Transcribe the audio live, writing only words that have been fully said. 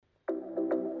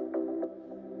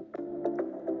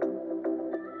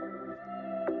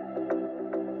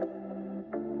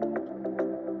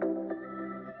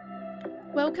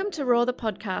Welcome to RAWR the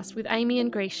podcast with Amy and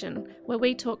Grecian, where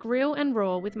we talk real and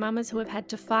raw with mamas who have had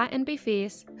to fight and be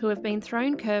fierce, who have been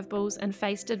thrown curveballs and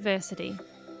faced adversity.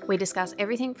 We discuss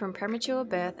everything from premature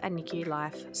birth and NICU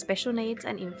life, special needs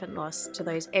and infant loss, to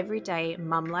those everyday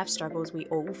mum life struggles we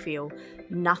all feel.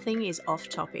 Nothing is off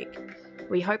topic.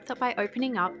 We hope that by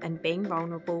opening up and being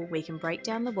vulnerable, we can break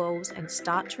down the walls and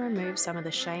start to remove some of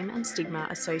the shame and stigma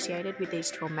associated with these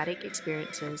traumatic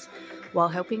experiences, while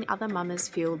helping other mamas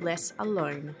feel less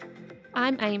alone.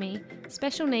 I'm Amy,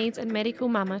 special needs and medical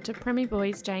mama to preemie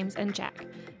boys James and Jack.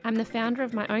 I'm the founder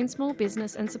of my own small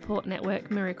business and support network,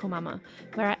 Miracle Mama,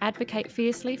 where I advocate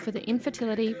fiercely for the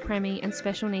infertility, preemie and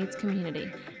special needs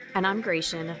community. And I'm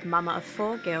Grecian, mama of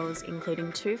 4 girls,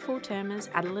 including 2 full-termers,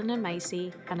 Adeline and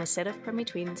Macy, and a set of preemie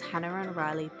twins, Hannah and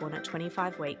Riley, born at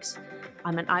 25 weeks.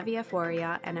 I'm an IVF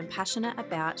warrior and am passionate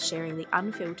about sharing the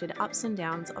unfiltered ups and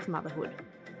downs of motherhood.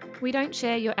 We don't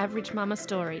share your average mama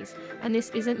stories, and this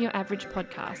isn't your average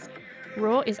podcast.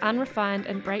 RAW is unrefined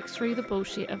and breaks through the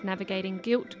bullshit of navigating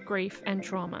guilt, grief and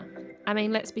trauma. I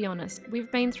mean, let's be honest,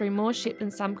 we've been through more shit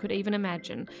than some could even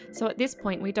imagine, so at this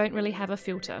point we don't really have a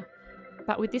filter.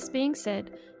 But with this being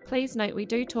said, please note we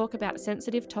do talk about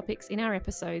sensitive topics in our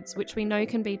episodes, which we know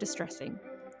can be distressing.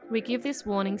 We give this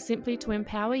warning simply to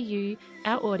empower you,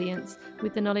 our audience,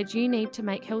 with the knowledge you need to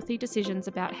make healthy decisions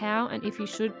about how and if you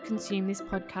should consume this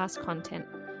podcast content.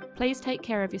 Please take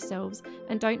care of yourselves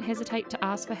and don't hesitate to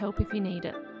ask for help if you need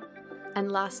it. And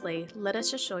lastly, let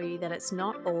us assure you that it's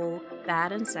not all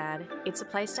bad and sad. It's a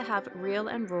place to have real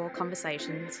and raw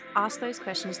conversations, ask those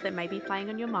questions that may be playing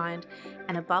on your mind,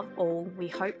 and above all, we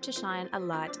hope to shine a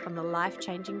light on the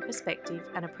life-changing perspective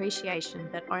and appreciation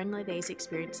that only these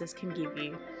experiences can give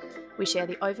you. We share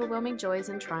the overwhelming joys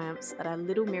and triumphs that our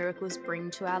little miracles bring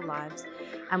to our lives,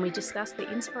 and we discuss the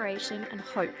inspiration and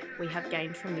hope we have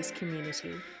gained from this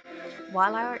community.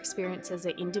 While our experiences are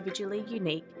individually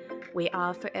unique, we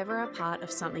are forever a part of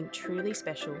something truly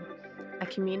special, a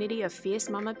community of fierce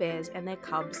mama bears and their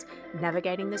cubs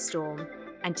navigating the storm,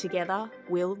 and together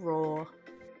we'll roar.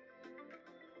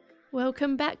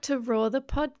 Welcome back to RAW the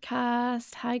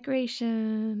podcast. Hi,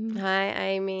 Grecian. Hi,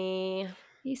 Amy.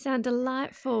 You sound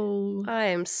delightful. I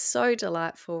am so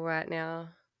delightful right now.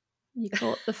 You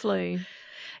caught the flu.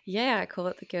 Yeah, I call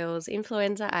it the girls'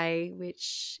 influenza A,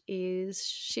 which is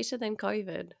shitter than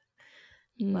COVID.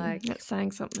 That's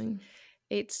saying something.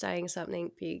 It's saying something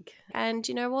big. And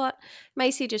you know what?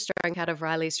 Macy just drank out of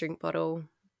Riley's drink bottle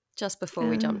just before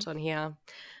we jumped on here.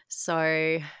 So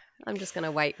I'm just going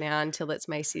to wait now until it's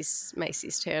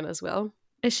Macy's turn as well.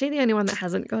 Is she the only one that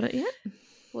hasn't got it yet?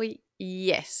 Well,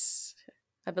 yes,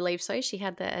 I believe so. She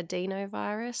had the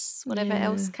adenovirus, whatever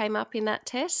else came up in that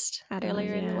test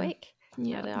earlier in the week.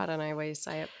 Yeah, I don't know where you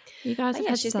say it. You guys have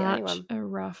had she's such a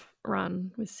rough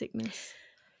run with sickness.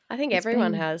 I think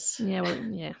everyone has. Yeah, well,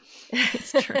 yeah,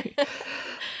 it's true.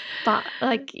 But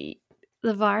like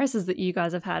the viruses that you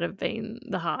guys have had have been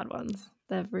the hard ones.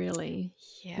 They're really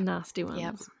nasty ones.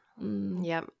 Yep.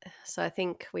 Yep. So I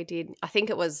think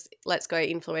it was let's go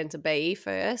influenza B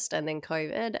first and then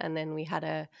COVID, and then we had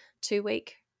a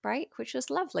 2-week break, which was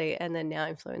lovely, and then now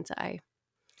influenza A.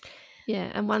 Yeah,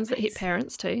 and ones that hit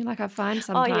parents too. Like I find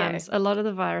sometimes a lot of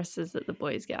the viruses that the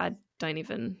boys get, I don't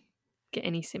even get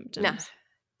any symptoms. No.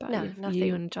 But nothing.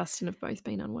 You and Justin have both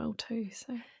been unwell too.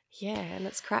 So yeah, and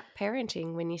it's crap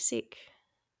parenting when you're sick.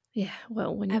 Yeah,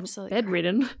 well, when you're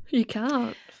bedridden, you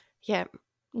can't. Yeah, At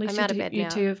least I'm out of bed now. You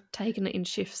two have taken it in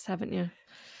shifts, haven't you?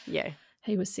 Yeah.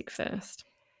 He was sick first.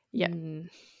 Yeah. And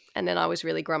then I was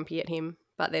really grumpy at him.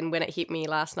 But then when it hit me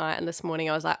last night and this morning,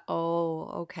 I was like,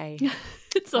 oh, okay.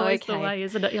 It's always the way,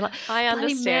 isn't it? You're like, I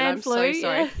understand. I'm so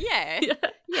sorry. Yeah.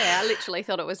 Yeah, I literally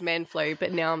thought it was man flu.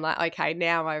 But now I'm like, okay,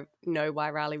 now I know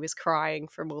why Riley was crying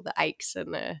from all the aches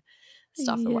and the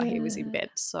stuff and why he was in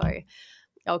bed. So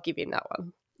I'll give him that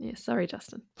one. Yeah, sorry,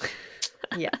 Justin.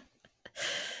 Yeah.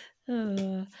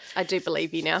 I do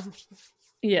believe you now.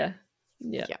 Yeah.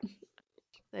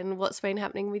 Then what's been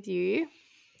happening with you?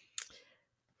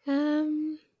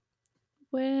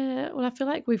 Well, I feel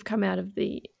like we've come out of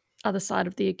the other side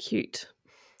of the acute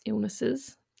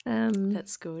illnesses.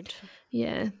 That's good.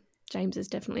 Yeah, James is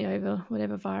definitely over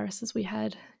whatever viruses we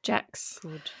had. Jack's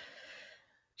good.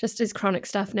 Just his chronic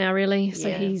stuff now, really.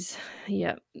 So he's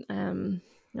I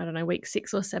don't know, week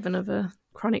 6 or 7 of a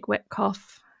chronic wet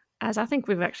cough. As I think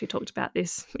we've actually talked about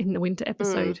this in the winter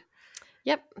episode.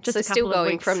 Yep. Just so still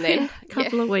going from there. A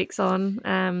couple of weeks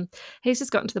on. He's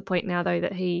just gotten to the point now, though,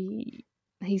 that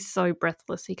he's so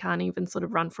breathless he can't even sort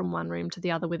of run from one room to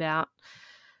the other without.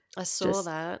 I saw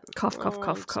that. Cough.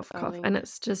 And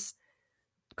it's just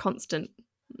constant.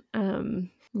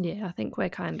 I think we're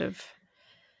kind of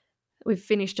we've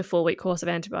finished a 4-week course of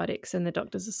antibiotics, and the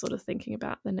doctors are sort of thinking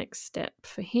about the next step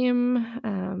for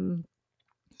him.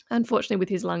 Unfortunately, with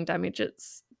his lung damage,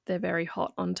 they're very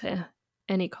hot onto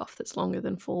any cough that's longer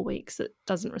than 4 weeks that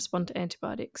doesn't respond to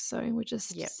antibiotics. So we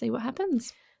just see what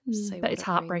happens. But it's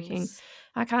heartbreaking. Brings.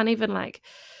 I can't even I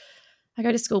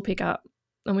go to school pickup,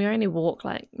 and we only walk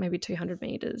maybe 200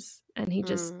 meters, and he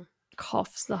just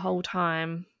coughs the whole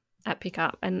time at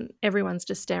pickup, and everyone's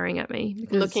just staring at me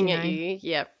because, looking at you.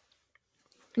 Yep.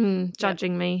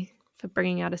 Judging me for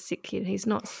bringing out a sick kid. He's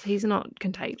not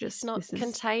contagious. It's not this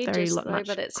contagious, is though,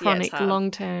 but it's chronic, hard. long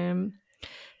term.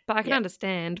 But I can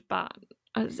understand. But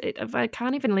I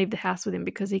can't even leave the house with him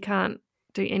because he can't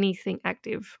do anything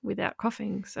active without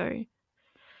coughing. So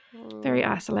very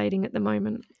isolating at the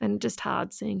moment, and just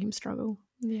hard seeing him struggle.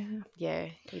 Yeah,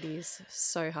 it is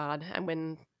so hard. And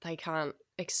when they can't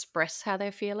express how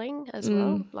they're feeling as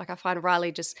well. Like I find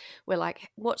Riley we're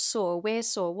like, what's sore? Where's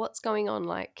sore? What's going on?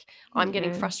 Like I'm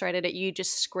getting frustrated at you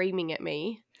just screaming at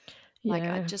me. Like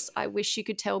I wish you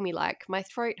could tell me like my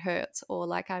throat hurts or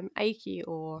like I'm achy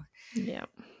or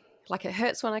like it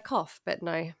hurts when I cough, but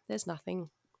no, there's nothing.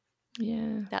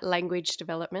 Yeah. That language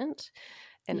development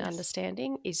and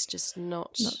understanding is just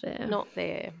not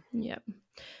there. Yeah.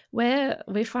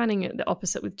 We're finding it the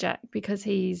opposite with Jack because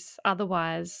he's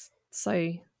otherwise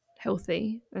so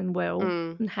healthy and well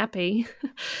and happy.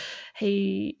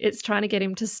 It's trying to get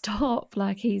him to stop.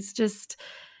 Like he's just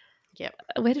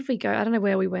where did we go? I don't know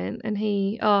where we went. And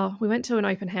we went to an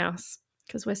open house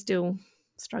because we're still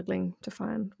struggling to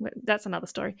find. That's another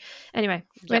story. Anyway,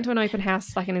 went to an open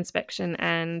house, like an inspection,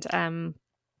 and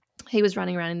he was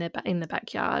running around in the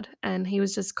backyard, and he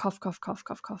was just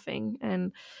coughing,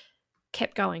 and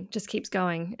kept going, just keeps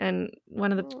going. And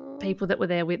one of the people that were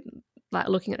there with, like,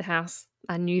 looking at the house,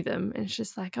 I knew them, and it's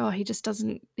just like, he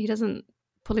doesn't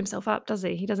pull himself up, does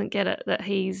he? He doesn't get it that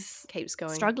he's keeps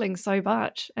going, struggling so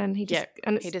much, and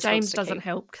James doesn't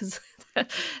help because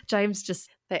James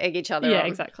just they egg each other on. Yeah,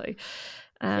 exactly.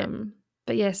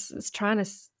 But yes, it's trying to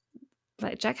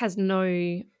Jack has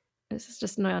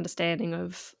just no understanding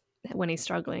of when he's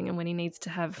struggling and when he needs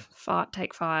to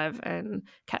take 5 and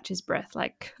catch his breath.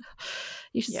 Like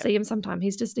you should see him sometime.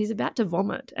 He's about to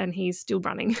vomit and he's still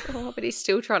running. But he's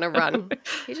still trying to run.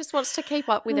 He just wants to keep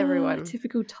up with everyone.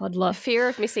 Typical toddler. Fear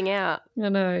of missing out. I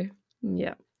know.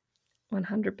 Yeah,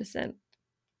 100%.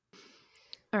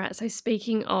 All right, so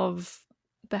speaking of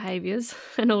behaviours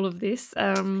and all of this,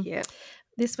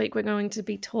 this week we're going to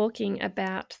be talking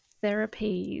about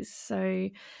therapies. So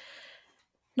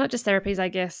not just therapies, I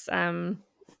guess,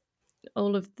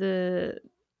 all of the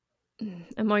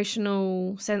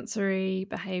emotional, sensory,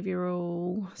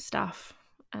 behavioural stuff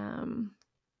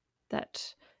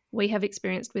that we have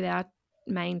experienced with our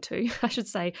main 2, I should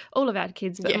say, all of our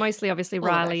kids, but mostly obviously all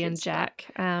Riley and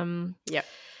Jack. And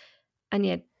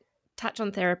touch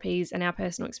on therapies and our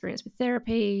personal experience with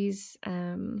therapies,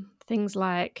 things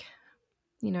like,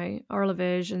 oral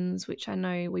aversions, which I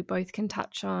know we both can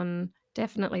touch on.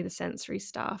 Definitely the sensory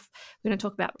stuff. We're going to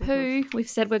talk about poo. We've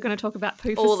said we're going to talk about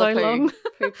poo for so long.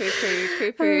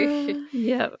 Poo.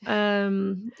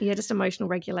 Just emotional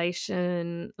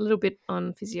regulation, a little bit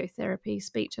on physiotherapy,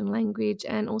 speech and language,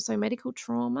 and also medical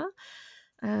trauma.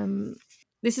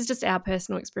 This is just our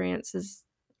personal experiences,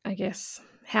 I guess,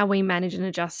 how we manage and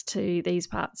adjust to these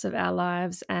parts of our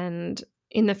lives. And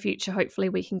in the future, hopefully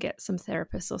we can get some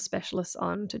therapists or specialists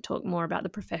on to talk more about the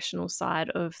professional side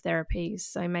of therapies.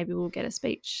 So maybe we'll get a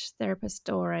speech therapist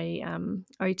or a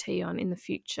OT on in the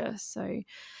future. So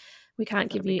we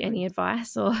can't give you any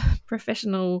advice or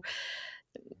professional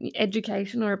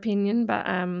education or opinion, but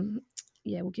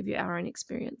we'll give you our own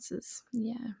experiences.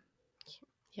 Yeah.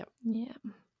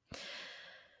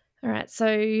 All right.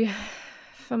 So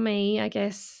for me, I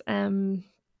guess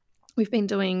we've been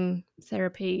doing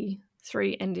therapy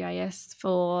through NDIS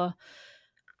for,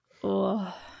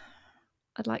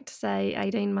 I'd like to say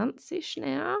 18 months-ish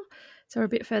now. So we're a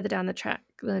bit further down the track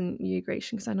than you,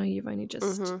 Grecian, because I know you've only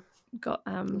just got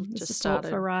the support started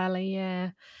for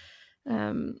Riley.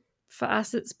 For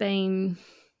us, it's been,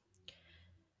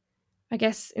 I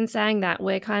guess, in saying that,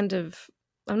 we're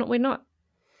not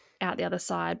out the other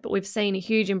side, but we've seen a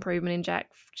huge improvement in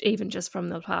Jack, even just from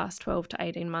the past 12 to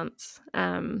 18 months,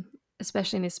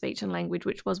 especially in his speech and language,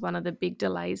 which was one of the big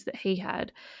delays that he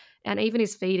had, and even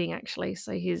his feeding, actually.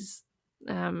 So his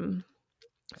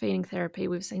feeding therapy,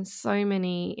 we've seen so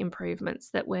many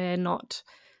improvements that we're not,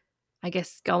 I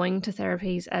guess, going to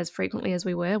therapies as frequently as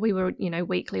we were. We were,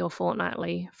 weekly or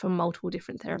fortnightly for multiple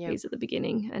different therapies at the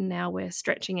beginning, and now we're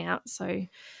stretching out. So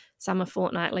some are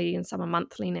fortnightly and some are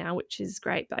monthly now, which is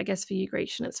great. But I guess for you,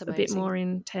 Grecian, it's a bit more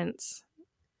intense.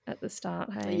 at the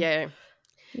start, hey? Yeah,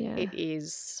 Yeah. it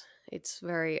is. It's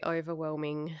very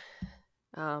overwhelming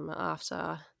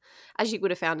after, as you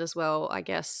would have found as well, I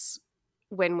guess,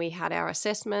 when we had our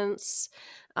assessments,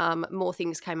 more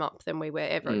things came up than we were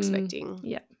ever expecting.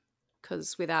 Yeah.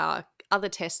 Because with our other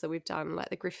tests that we've done, like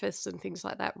the Griffiths and things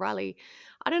like that, Riley,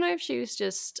 I don't know if she was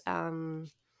just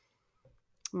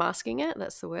masking it,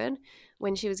 that's the word,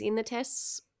 when she was in the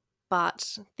tests,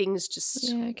 but things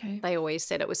just, they always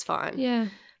said it was fine. Yeah.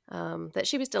 That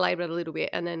she was delayed a little bit.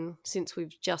 And then since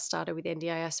we've just started with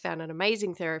NDIS, found an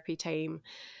amazing therapy team,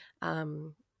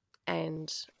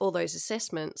 and all those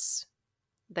assessments,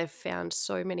 they've found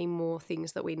so many more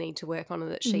things that we need to work on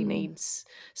and that she needs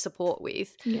support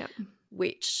with,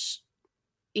 which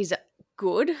is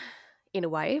good in a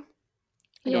way.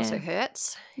 It also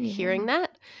hurts hearing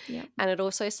that. Yeah. And it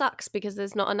also sucks because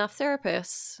there's not enough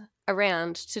therapists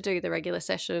around to do the regular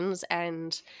sessions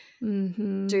and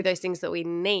do those things that we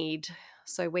need.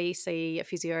 So we see a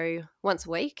physio once a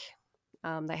week.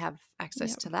 They have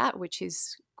access to that, which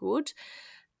is good.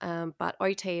 But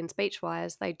OT and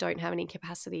speech-wise, they don't have any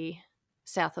capacity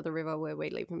south of the river where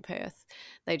we live in Perth.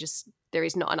 There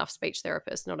is not enough speech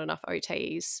therapists, not enough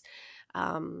OTs.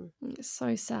 It's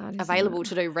so sad. Available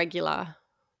to do regular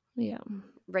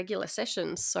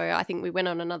sessions. So I think we went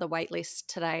on another wait list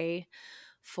today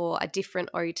for a different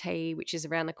OT, which is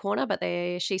around the corner, but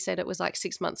she said it was like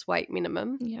 6 months wait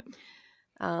minimum. Yeah.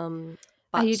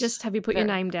 But have you put your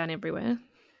name down everywhere?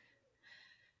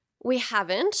 We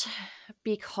haven't,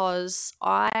 because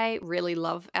I really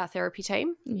love our therapy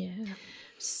team. Yeah.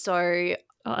 So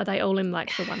are they all in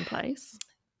like the one place?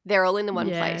 They're all in the one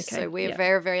place. Okay. So we're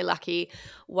very, very lucky.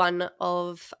 One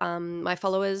of my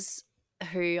followers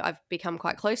who I've become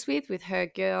quite close with her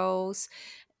girls,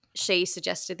 she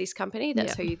suggested this company.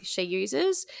 That's who she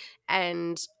uses.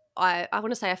 And I want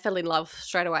to say I fell in love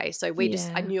straight away. So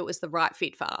I knew it was the right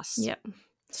fit for us. Yep.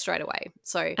 Straight away.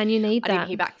 So and you need that. I didn't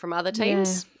hear back from other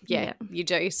teams. Yeah, you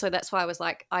do. So that's why I was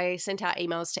like, I sent out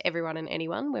emails to everyone and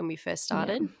anyone when we first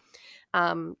started.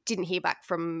 Didn't hear back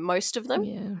from most of them.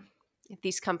 Yeah.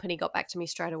 This company got back to me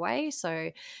straight away.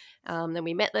 So then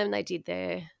we met them. They did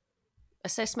their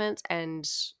assessments, and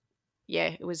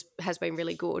it has been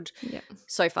really good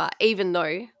so far. Even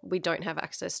though we don't have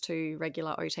access to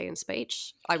regular OT and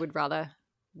speech, I would rather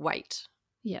wait.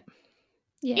 Yeah.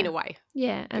 In a way.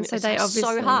 Yeah. And so they obviously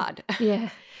so hard. Yeah.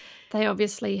 They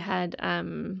obviously had a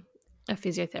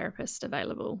physiotherapist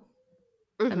available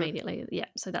immediately. Yeah.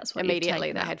 So that's what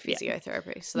immediately they had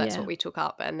physiotherapy. Yeah. So that's what we took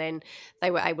up. And then they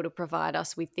were able to provide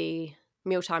us with the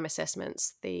mealtime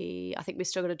assessments. I think we've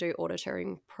still got to do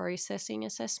auditory processing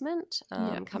assessment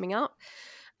coming up.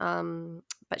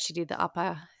 But she did the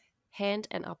upper hand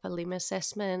and upper limb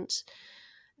assessment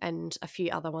and a few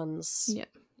other ones. Yeah.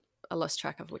 I lost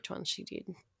track of which one she did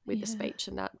with the speech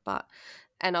and that.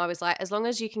 And I was like, as long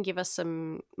as you can give us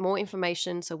some more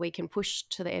information so we can push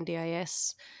to the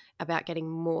NDIS about getting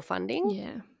more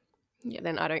funding,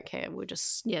 then I don't care. We'll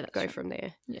just go from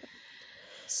there. Yeah.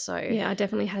 So I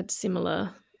definitely had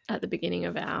similar at the beginning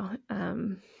of our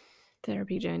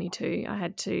therapy journey too. I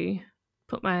had to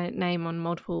put my name on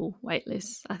multiple wait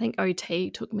lists. I think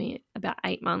OT took me about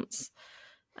 8 months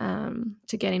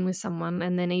to get in with someone,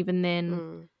 and then even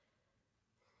then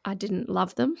I didn't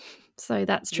love them. So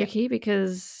that's tricky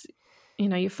because,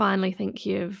 you finally think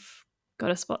you've got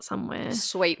a spot somewhere.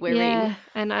 Sweet, we're in.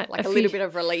 And a little bit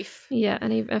of relief. Yeah,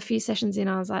 and a few sessions in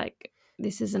I was like,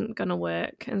 this isn't going to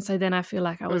work. And so then I feel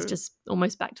like I was just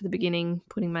almost back to the beginning,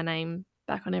 putting my name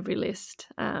back on every list.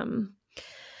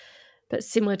 But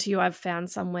similar to you, I've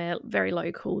found somewhere very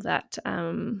local that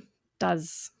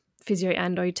does physio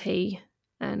and OT,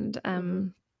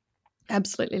 and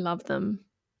absolutely love them.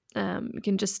 You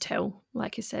can just tell,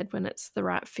 like you said, when it's the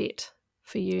right fit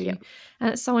for you. Yep. And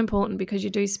it's so important because you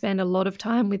do spend a lot of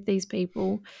time with these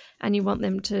people and you want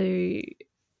them to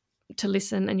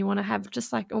listen, and you want to have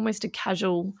just like almost a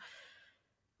casual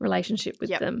relationship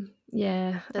with them.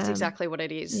 Yeah. That's exactly what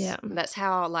it is. Yeah. That's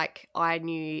how I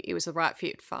knew it was the right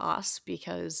fit for us,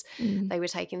 because they were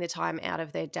taking the time out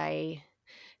of their day,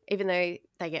 even though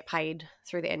they get paid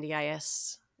through the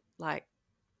NDIS,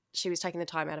 she was taking the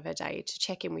time out of her day to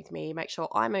check in with me, make sure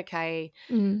I'm okay.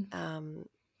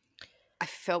 I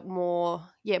felt more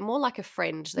like a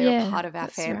friend. They're a part of our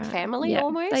family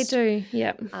almost. They do,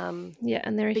 yeah. And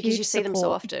they're a because huge you see support. them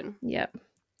so often. Yeah.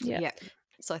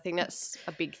 So I think that's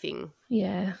a big thing.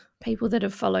 Yeah. People that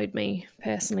have followed me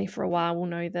personally for a while will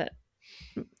know that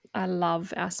I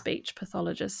love our speech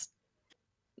pathologist,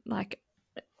 like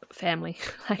family.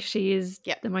 She is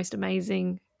the most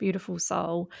amazing beautiful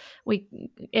soul.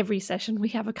 Every session we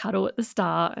have a cuddle at the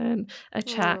start and a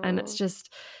chat, and it's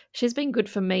just, she's been good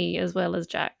for me as well as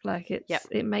Jack. Like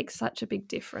it makes such a big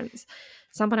difference.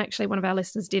 One of our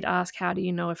listeners did ask, how do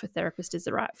you know if a therapist is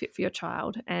the right fit for your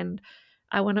child? And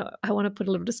I want to put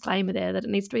a little disclaimer there that it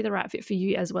needs to be the right fit for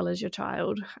you as well as your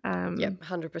child.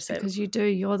 100%. Because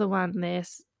you're the one there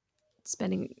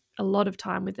spending a lot of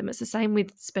time with them. It's the same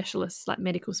with specialists, like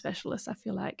medical specialists. I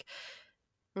feel like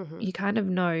you kind of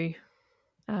know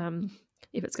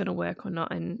if it's going to work or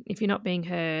not, and if you're not being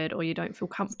heard or you don't feel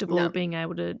comfortable being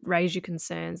able to raise your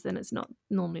concerns, then it's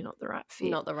normally not the right fit.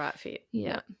 Not the right fit.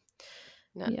 Yeah.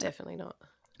 No, definitely not.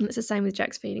 And it's the same with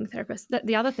Jack's feeding therapist.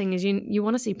 The other thing is you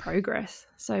want to see progress.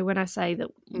 So when I say that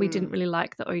we didn't really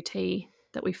like the OT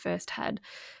that we first had,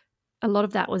 a lot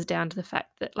of that was down to the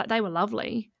fact that, like, they were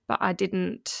lovely, but I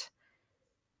didn't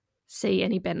see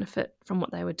any benefit from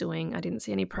what they were doing. I didn't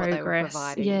see any progress. What they were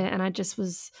providing. Yeah, and I just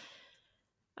was,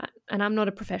 and I'm not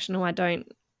a professional.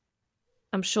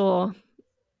 I'm sure,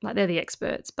 like, they're the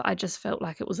experts, but I just felt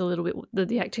like it was a little bit,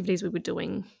 the activities we were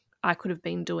doing, I could have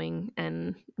been doing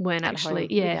and weren't actually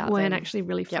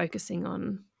really focusing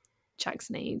on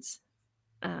Jack's needs.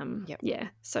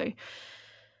 So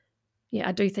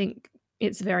I do think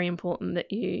it's very important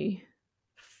that you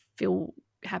feel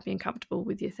happy and comfortable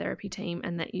with your therapy team,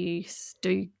 and that you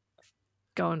do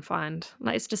go and find,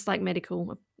 like, it's just like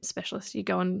medical specialists, you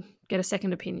go and get a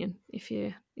second opinion if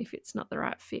it's not the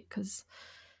right fit, because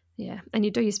and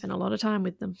you spend a lot of time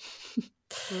with them.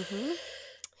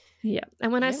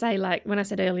 And when I say, like, when I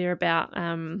said earlier about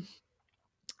I'm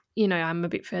a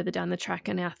bit further down the track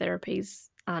and our therapies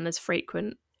aren't as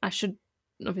frequent,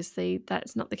 obviously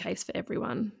that's not the case for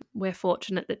everyone. We're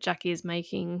fortunate that Jackie is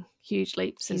making huge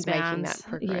leaps and bounds. Making that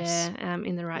progress.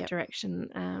 In the right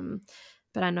direction.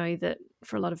 But I know that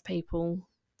for a lot of people,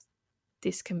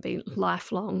 this can be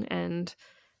lifelong and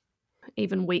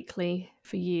even weekly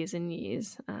for years and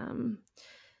years. I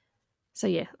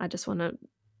just want to.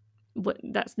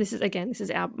 This is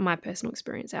my personal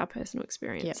experience,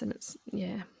 and it's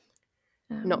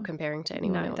not comparing to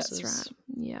anyone else's. That's right.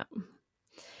 Yeah.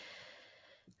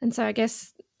 And so I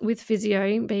guess with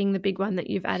physio being the big one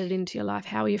that you've added into your life,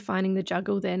 how are you finding the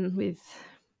juggle then with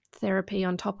therapy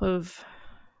on top of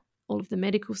all of the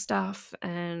medical stuff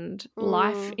and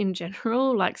life in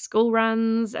general, like school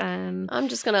runs? And I'm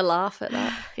just going to laugh at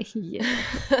that.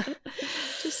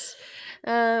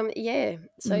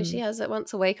 So she has it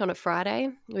once a week on a Friday.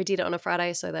 We did it on a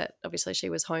Friday so that obviously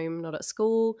she was home, not at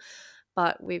school.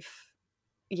 But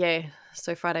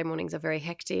so Friday mornings are very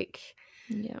hectic.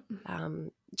 Yeah.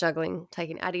 Juggling,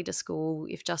 taking Addie to school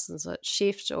if Justin's at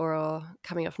shift or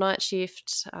coming off night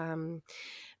shift,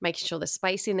 making sure there's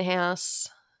space in the house.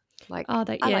 Like, I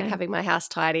like having my house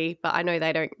tidy, but I know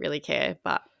they don't really care,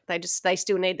 but they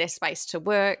still need their space to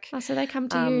work. Oh, so they come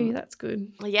to you. That's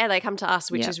good. Yeah, they come to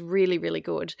us, which is really, really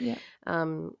good. Yeah.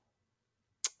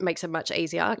 Makes it much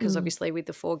easier because obviously with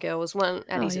the 4 girls,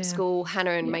 Addie's at school,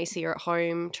 Hannah and Macy are at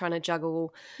home trying to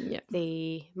juggle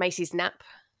the Macy's nap.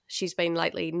 She's been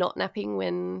lately not napping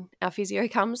when our physio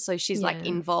comes, so she's like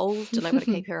involved and I've got to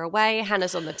keep her away.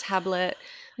 Hannah's on the tablet,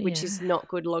 which is not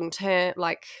good long term.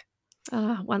 Like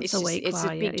once a week. It's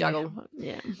a big juggle.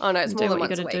 Yeah. Oh no, it's more than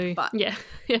once a week. Do. But yeah.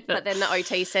 But then the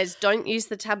OT says don't use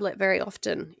the tablet very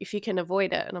often if you can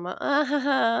avoid it, and I'm like,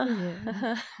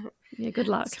 yeah. Good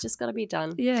luck. It's just got to be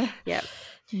done. Yeah. Yeah.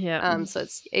 So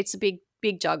it's a big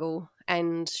juggle,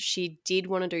 and she did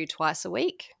want to do twice a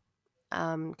week.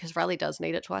 Because Riley does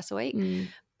need it twice a week.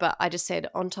 But I just said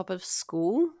on top of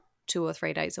school, 2 or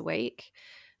 3 days a week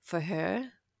for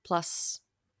her, plus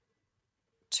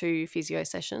 2 physio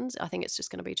sessions. I think it's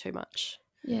just going to be too much.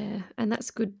 Yeah, and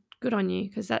that's good on you,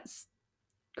 because that's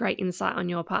great insight on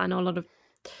your part. I know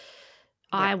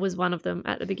I was one of them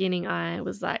at the beginning. I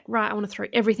was like, right, I want to throw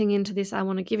everything into this. I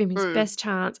want to give him his best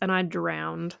chance, and I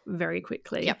drowned very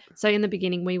quickly. Yep. So in the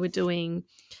beginning we were doing...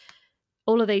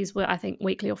 all of these were, I think,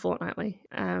 weekly or fortnightly.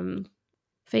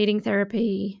 Feeding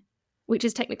therapy, which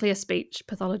is technically a speech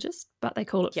pathologist, but they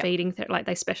call it feeding, like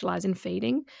they specialise in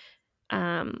feeding.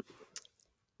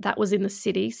 That was in the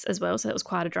cities as well, so that was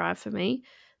quite a drive for me.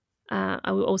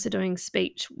 I was also doing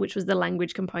speech, which was the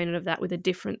language component of that, with a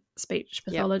different speech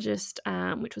pathologist,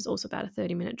 which was also about a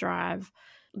 30-minute drive.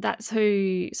 So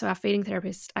our feeding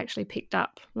therapist actually picked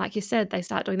up, like you said, they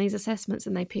start doing these assessments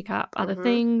and they pick up other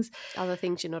things. Other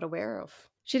things you're not aware of.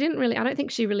 I don't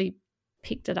think she really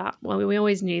picked it up. Well, we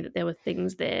always knew that there were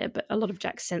things there, but a lot of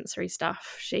Jack's sensory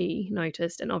stuff she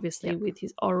noticed, and obviously with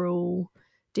his oral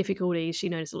difficulties, she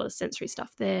noticed a lot of sensory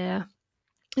stuff there,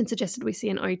 and suggested we see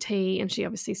an OT, and she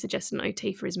obviously suggested an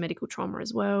OT for his medical trauma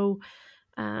as well.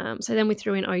 So then we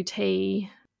threw in OT.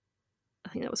 I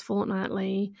think that was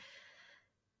fortnightly.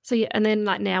 So yeah, and then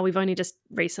like now we've only just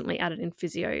recently added in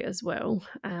physio as well.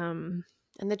 And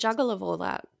the juggle of all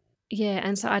that. Yeah,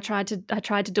 and so I tried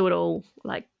to do it all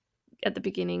like at the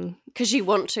beginning. Because you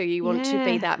want to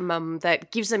be that mum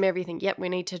that gives them everything. Yep, we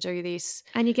need to do this.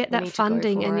 And you get that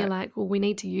funding and you're like, well, we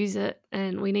need to use it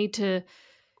and we need to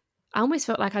 – I almost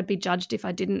felt like I'd be judged if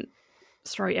I didn't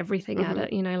throw everything at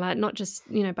it, like not just,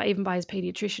 but even by his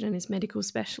paediatrician and his medical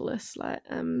specialist. Like,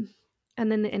 and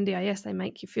then the NDIS, they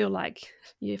make you feel like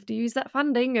you have to use that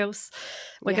funding else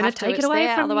we're going to take it away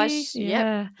from otherwise, you.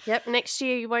 Yep, next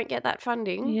year you won't get that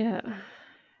funding. Yeah.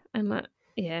 And like,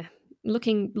 yeah.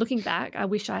 Looking back, I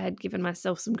wish I had given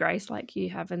myself some grace like you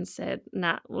have and said,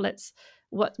 nah, what's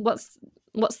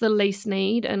the least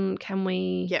need and can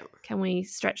we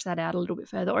stretch that out a little bit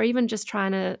further, or even just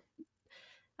trying to,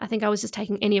 I think I was just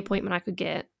taking any appointment I could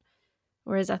get,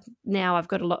 whereas now I've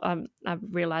got a lot. I've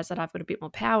realised that I've got a bit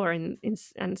more power and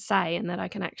say, and that I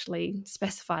can actually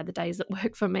specify the days that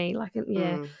work for me. Like,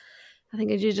 I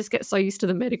think you just get so used to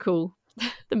the medical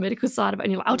side of it,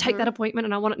 and you're like, I'll take that appointment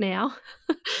and I want it now,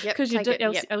 because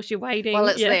else you're waiting. Well,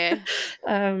 it's there.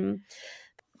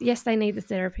 Yes, they need the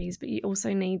therapies, but you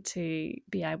also need to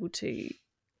be able to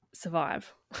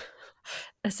survive,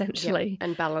 essentially,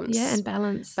 and balance. Yeah, and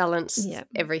balance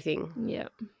everything. Yeah.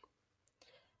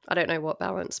 I don't know what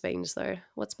balance means though.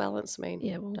 What's balance mean?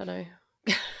 Yeah, well, don't know.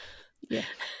 Yeah,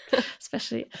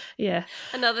 especially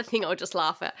Another thing I'll just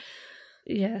laugh at.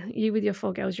 Yeah, you with your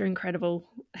 4 girls, you're incredible.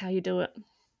 How you do it,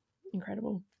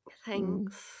 incredible.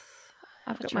 Thanks.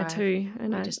 I've got my 2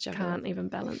 and I just can't even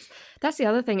balance. That's the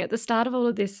other thing. At the start of all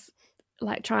of this,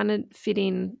 like trying to fit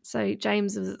in. So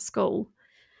James was at school,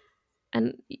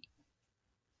 and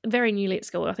very newly at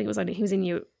school. I think he was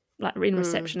in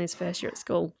reception his first year at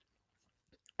school.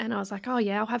 And I was like, oh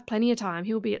yeah, I'll have plenty of time.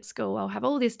 He'll be at school. I'll have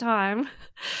all this time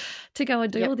to go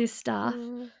and do all this stuff.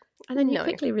 And then you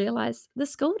quickly realise the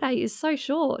school day is so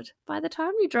short. By the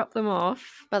time you drop them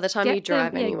off, by the time you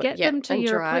drive anyway, get them to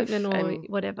your appointment or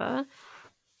whatever.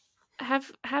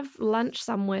 Have lunch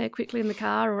somewhere quickly in the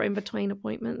car or in between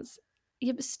appointments.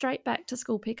 You're straight back to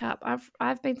school pickup.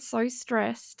 I've been so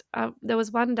stressed. There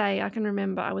was one day I can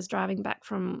remember I was driving back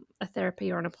from a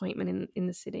therapy or an appointment in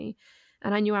the city,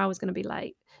 and I knew I was going to be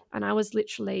late. And I was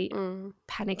literally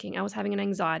panicking. I was having an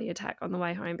anxiety attack on the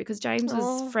way home because James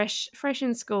was fresh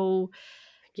in school.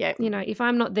 Yeah. If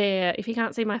I'm not there, if he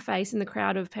can't see my face in the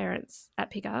crowd of parents at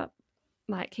pickup,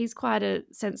 like he's quite a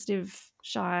sensitive,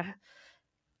 shy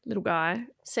little guy.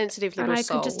 Sensitive little soul. And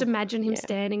I could just imagine him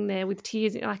standing there with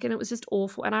tears, and it was just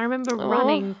awful. And I remember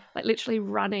running, like literally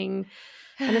running.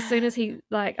 And as soon as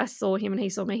I saw him and he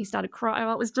saw me, he started crying.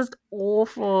 It was just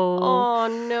awful. Oh,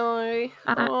 no.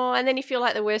 And then you feel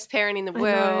like the worst parent in the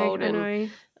world. I know.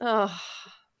 Oh.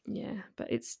 Yeah, but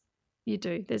you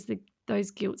do. There's those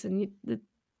guilts and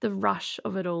the rush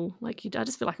of it all. Like I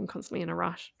just feel like I'm constantly in a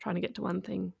rush trying to get to one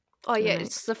thing. Oh, yeah,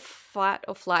 it's the fight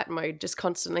or flight mode, just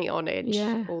constantly on edge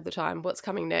all the time. What's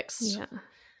coming next? Yeah.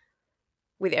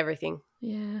 With everything.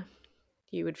 Yeah.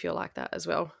 You would feel like that as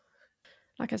well.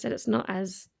 Like I said, it's not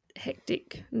as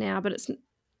hectic now, but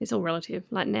it's all relative.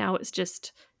 Like now it's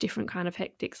just different kind of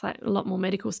hectic. It's like a lot more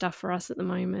medical stuff for us at the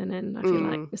moment, and I feel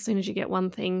like as soon as you get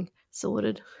one thing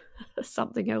sorted,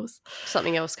 something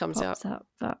else comes up.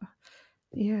 But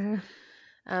yeah.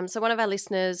 So one of our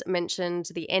listeners mentioned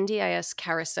the NDIS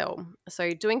carousel.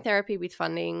 So doing therapy with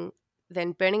funding,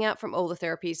 then burning out from all the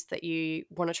therapies that you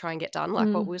want to try and get done, like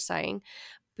what we were saying.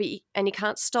 And you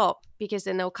can't stop because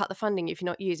then they'll cut the funding if you're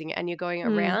not using it, and you're going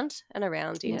around and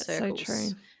around in circles. So true.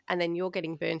 And then you're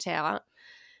getting burnt out,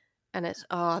 and it's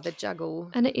the juggle.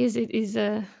 And it is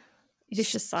a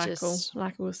vicious cycle,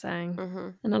 like we were saying. Mm-hmm.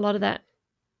 And a lot of that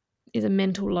is a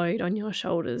mental load on your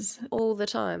shoulders. All the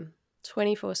time,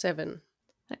 24/7.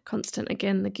 That constant,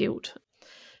 again, the guilt.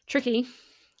 Tricky.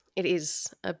 It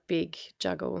is a big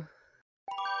juggle.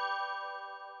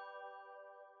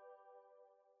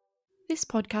 This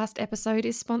podcast episode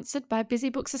is sponsored by Busy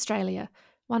Books Australia,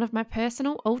 one of my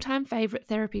personal all-time favourite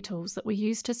therapy tools that we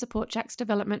use to support Jack's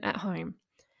development at home.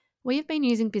 We have been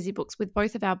using Busy Books with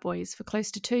both of our boys for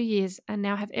close to 2 years and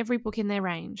now have every book in their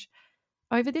range.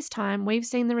 Over this time, we've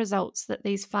seen the results that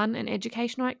these fun and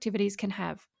educational activities can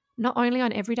have, not only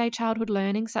on everyday childhood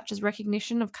learning such as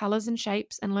recognition of colours and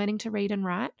shapes and learning to read and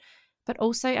write, but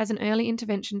also as an early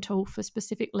intervention tool for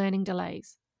specific learning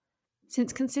delays.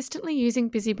 Since consistently using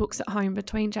Busy Books at home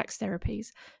between Jack's therapies,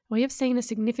 we have seen a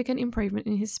significant improvement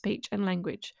in his speech and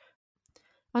language.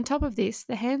 On top of this,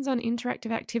 the hands-on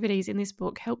interactive activities in this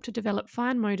book help to develop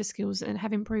fine motor skills and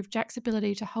have improved Jack's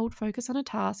ability to hold focus on a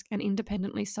task and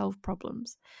independently solve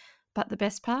problems. But the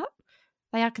best part?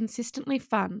 They are consistently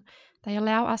fun. They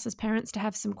allow us as parents to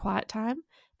have some quiet time,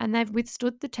 and they've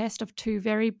withstood the test of two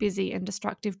very busy and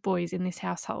destructive boys in this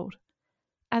household.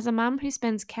 As a mum who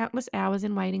spends countless hours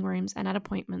in waiting rooms and at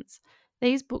appointments,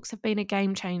 these books have been a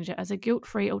game changer as a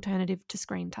guilt-free alternative to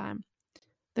screen time.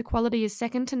 The quality is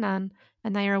second to none,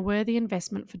 and they are a worthy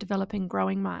investment for developing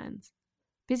growing minds.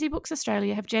 Busy Books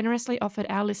Australia have generously offered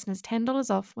our listeners $10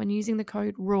 off when using the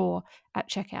code RAWR at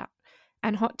checkout.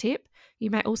 And hot tip, you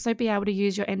may also be able to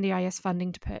use your NDIS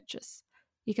funding to purchase.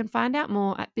 You can find out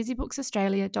more at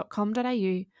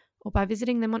busybookaustralia.com.au or by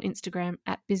visiting them on Instagram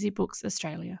at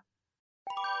busybooksaustralia.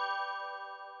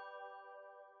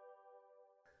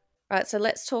 Right, so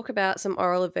let's talk about some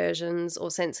oral aversions or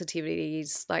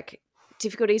sensitivities, like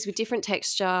difficulties with different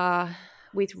texture.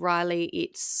 With Riley,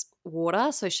 it's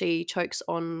water, so she chokes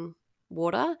on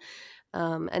water,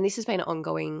 and this has been an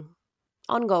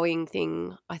ongoing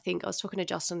thing. I think I was talking to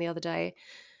Justin the other day.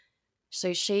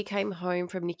 So she came home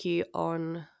from NICU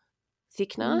on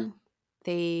thickener,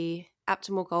 the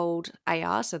Aptamil Gold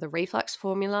AR, so the reflux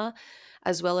formula,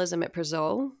 as well as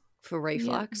omeprazole for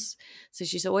reflux. Yep. So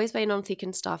she's always been on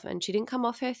thickened stuff, and she didn't come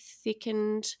off her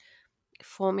thickened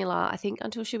formula, I think,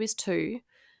 until she was 2.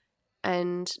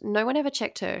 And no one ever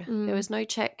checked her. There was no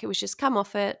check. It was just come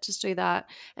off it, just do that.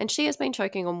 And she has been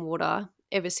choking on water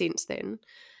ever since then,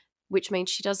 which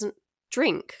means she doesn't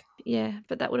drink. Yeah,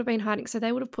 but that would have been hiding. So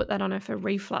they would have put that on her for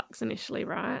reflux initially,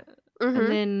 right? Mm-hmm.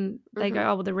 And then they go,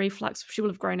 oh, well, the reflux, she will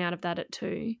have grown out of that at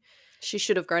 2. She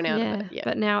should have grown out of it, yeah.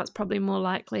 But now it's probably more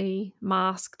likely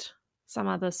masked some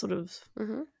other sort of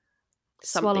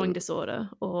swallowing disorder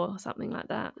or something like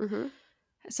that. Mm-hmm.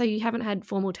 So you haven't had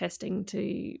formal testing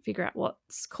to figure out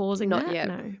what's causing that? Not yet.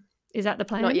 No. Is that the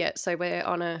plan? Not yet. So we're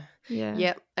on a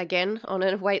on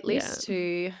a wait list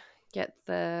to get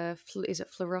the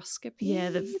fluoroscopy? Yeah,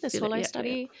 the swallow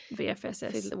study,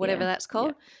 VFSS, whatever that's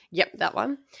called. Yep, that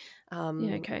one.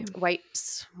 Okay. Wait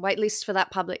list for that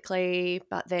publicly,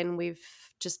 but then we've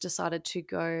just decided to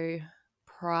go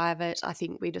private. I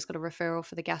think we just got a referral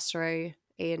for the gastro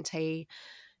ENT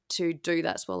to do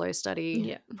that swallow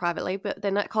study privately, but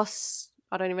then that costs,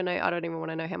 I don't even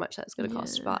want to know how much that's going to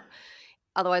cost, but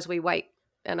otherwise we wait,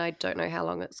 and I don't know how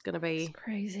long it's going to be. It's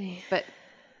crazy. But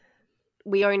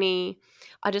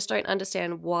I just don't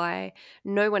understand why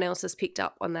no one else has picked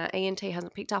up on that. ENT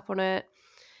hasn't picked up on it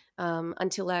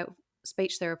until our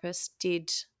speech therapist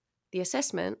did the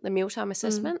assessment, the mealtime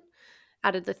assessment,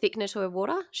 added the thickener to her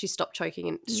water. She stopped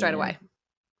choking straight away.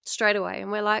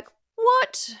 And we're like,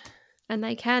 what? And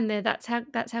they can. That's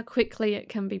how quickly it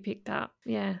can be picked up.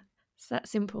 Yeah, it's that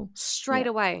simple. Straight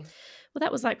away. Well,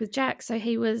 that was like with Jack. So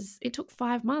it took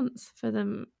 5 months for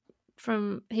them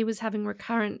he was having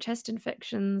recurrent chest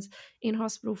infections in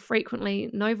hospital frequently,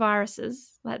 no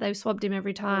viruses, like they swabbed him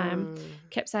every time,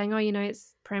 kept saying, oh,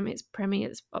 it's it's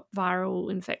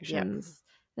viral infections.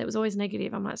 That was always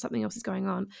negative. I'm like, something else is going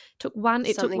on. It took one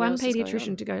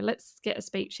pediatrician to go, let's get a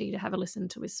speechy to have a listen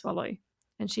to his swallow.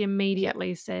 And she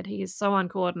immediately said he is so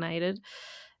uncoordinated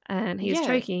and he is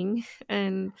choking,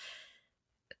 and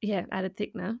added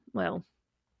thickener. Well,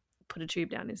 put a tube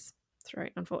down his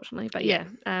throat, unfortunately. But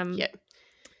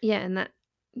and that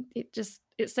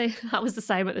I was the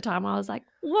same at the time. I was like,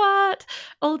 what?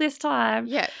 All this time?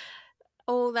 Yeah.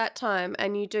 All that time,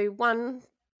 and you do one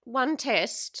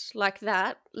test like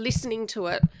that, listening to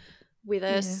it with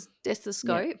a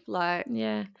stethoscope,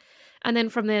 and then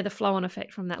from there the flow-on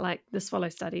effect from that, like the swallow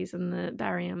studies and the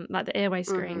barium, like the airway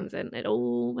screens, and it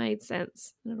all made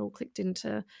sense and it all clicked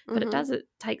into. But it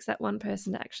takes that one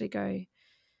person to actually go,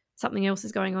 something else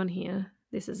is going on here.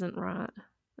 This isn't right.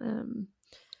 And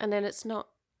then it's not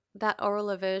that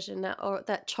oral aversion,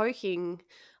 that choking.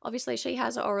 Obviously, she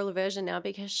has an oral aversion now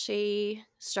because she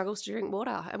struggles to drink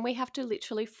water, and we have to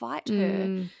literally fight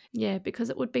her. Yeah,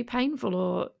 because it would be painful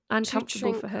or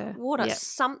uncomfortable for her. Water,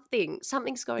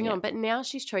 something's going on. But now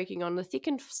she's choking on the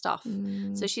thickened stuff.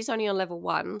 So she's only on level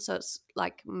 1, so it's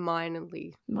like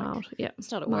mildly. Mild,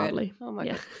 It's not a mildly. word. Oh my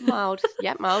God. Mild.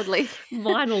 Yeah, mildly.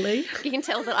 Mildly. You can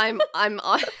tell that I'm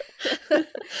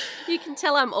you can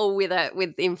tell I'm all with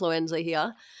influenza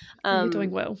here. You're doing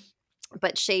well.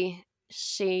 But she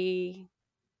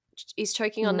is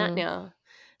choking on that now.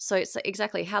 So it's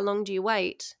exactly, how long do you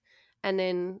wait? And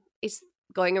then it's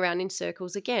going around in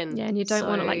circles again. Yeah, and you don't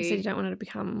want it, like you said, you don't want it to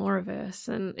become more averse.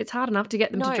 And it's hard enough to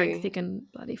get them to drink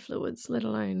thickened bloody fluids, let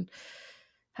alone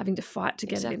having to fight to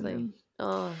get it in them.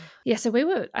 Oh. Yeah, so we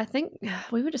were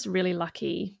just really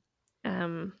lucky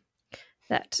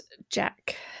that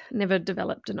Jack never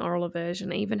developed an oral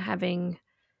aversion, even having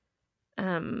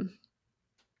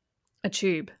a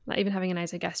tube, like even having a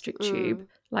nasogastric tube,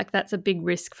 like that's a big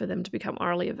risk for them to become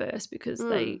orally averse because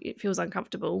it feels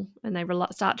uncomfortable and they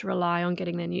start to rely on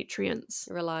getting their nutrients,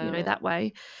 that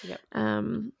way. Yep.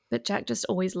 But Jack just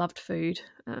always loved food,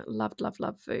 loved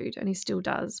food, and he still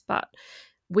does. But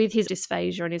with his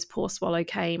dysphagia and his poor swallow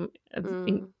came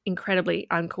incredibly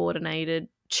uncoordinated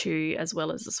chew as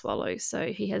well as the swallow. So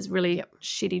he has really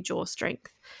shitty jaw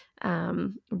strength,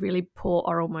 really poor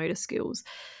oral motor skills.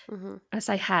 I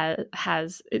say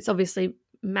has. It's obviously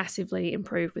massively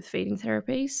improved with feeding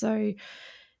therapy. So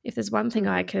if there's one thing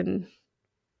I can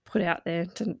put out there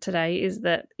today is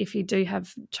that if you do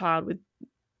have a child with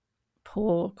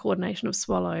poor coordination of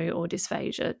swallow or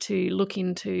dysphagia, to look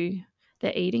into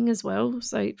their eating as well.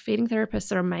 So feeding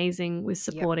therapists are amazing with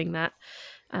supporting that.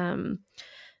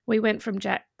 We went from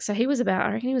Jack, so I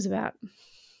reckon he was about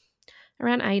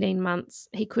around 18 months.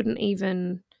 He couldn't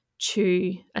even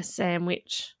chew a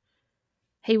sandwich.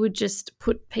 He would just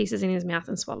put pieces in his mouth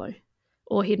and swallow,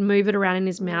 or he'd move it around in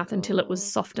his mouth until it was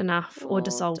soft enough or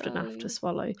dissolved enough to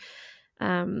swallow.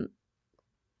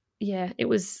 It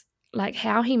was like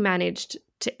how he managed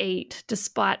to eat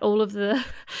despite all of the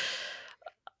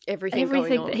everything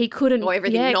that he couldn't, or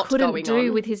everything not couldn't going do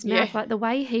on with his mouth. Like the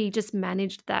way he just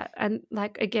managed that, and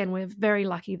like again, we're very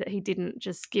lucky that he didn't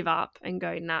just give up and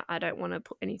go, "Nah, I don't want to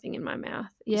put anything in my mouth."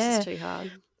 This is too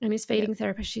hard. And his feeding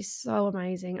therapist, she's so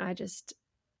amazing. I just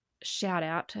shout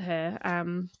out to her.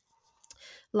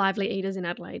 Lively Eaters in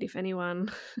Adelaide, if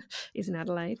anyone is in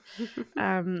Adelaide.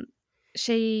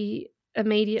 She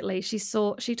immediately, she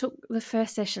took the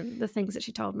first session, the things that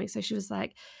she told me. So she was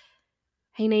like,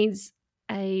 he needs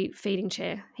a feeding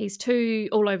chair. He's too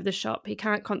all over the shop. He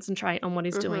can't concentrate on what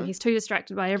he's doing. He's too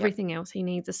distracted by everything else. He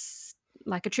needs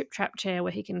a trip trap chair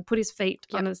where he can put his feet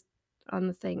on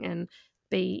the thing and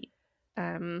be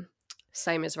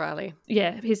same as Riley.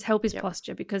 Yeah, his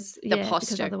posture because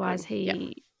otherwise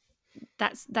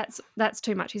that's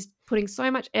too much. He's putting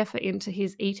so much effort into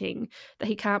his eating that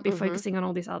he can't be focusing on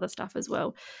all this other stuff as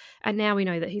well. And now we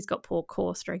know that he's got poor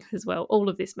core strength as well. All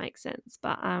of this makes sense.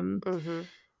 But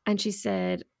and she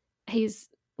said,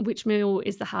 which meal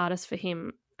is the hardest for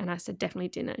him? And I said, definitely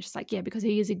dinner. She's like, yeah, because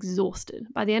he is exhausted.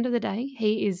 By the end of the day,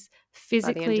 he is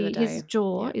physically, his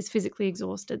jaw is physically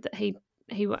exhausted that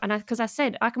because I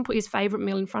said I can put his favourite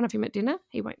meal in front of him at dinner,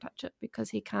 he won't touch it because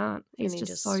he can't. He's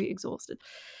just so exhausted.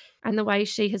 And the way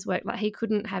she has worked, like he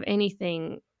couldn't have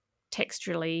anything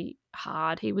texturally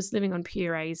hard. He was living on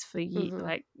purees for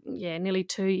nearly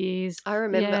 2 years. I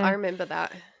remember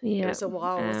that. Yeah. It was a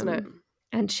while, wasn't it?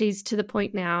 And she's to the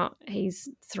point now, he's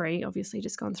 3, obviously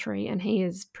just gone 3, and he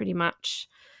is pretty much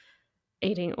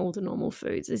eating all the normal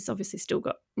foods. He's obviously still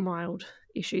got mild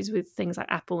issues with things like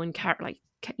apple and carrot,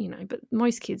 but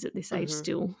most kids at this age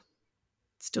still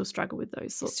struggle with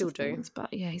those sorts of things.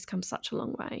 But yeah, he's come such a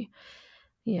long way.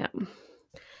 Yeah.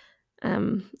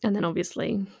 And then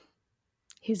obviously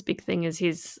his big thing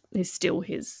is still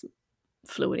his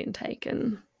fluid intake,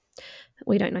 and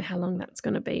we don't know how long that's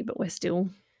going to be, but we're still,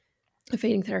 a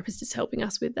feeding therapist is helping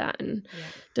us with that and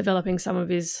developing some of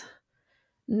his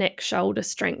neck shoulder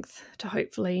strength to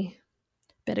hopefully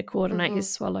better coordinate his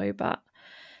swallow. But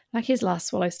like his last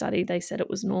swallow study, they said it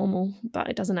was normal, but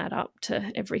it doesn't add up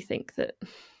to everything that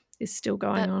is still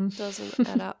going on. Doesn't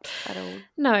add up at all.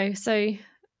 No, so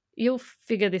you'll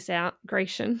figure this out,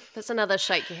 Grecian. That's another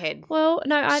shake your head. Well,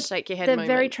 no, shake your head they're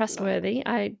moment. Very trustworthy.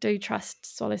 No. I do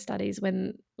trust swallow studies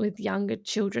with younger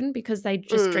children because they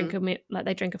just drink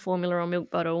a formula or milk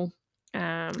bottle,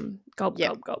 gulp,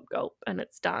 gulp, gulp, and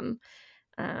it's done.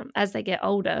 As they get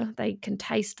older, they can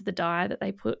taste the dye that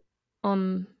they put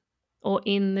on or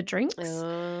in the drinks.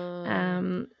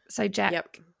 So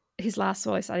Jack, his last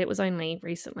swallow study, it was only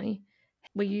recently.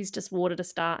 We used just water to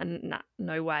start, and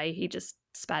no way, he just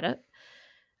spat it.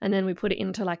 And then we put it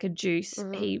into like a juice.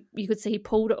 You could see he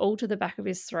pulled it all to the back of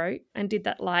his throat and did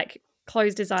that, like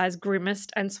closed his eyes,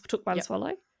 grimaced, and took one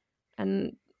swallow.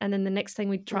 And then the next thing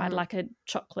we tried like a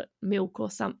chocolate milk or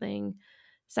something,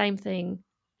 same thing.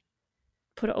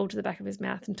 Put it all to the back of his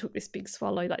mouth and took this big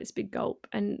swallow, like this big gulp.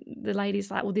 And the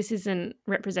lady's like, well, this isn't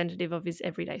representative of his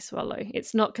everyday swallow.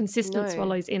 It's not consistent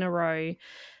swallows in a row.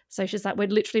 So she's like, we're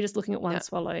literally just looking at one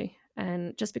swallow.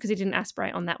 And just because he didn't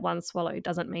aspirate on that one swallow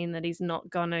doesn't mean that he's not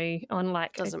going to on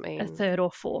like a third or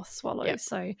fourth swallow. Yep.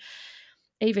 So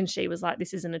even she was like,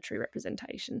 this isn't a true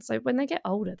representation. So when they get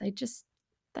older, they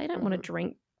don't want to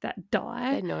drink that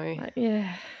dye. They know. Like,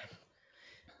 yeah.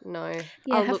 No.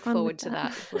 I'll look forward to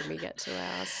that when we get to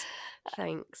ours.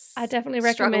 Thanks. I definitely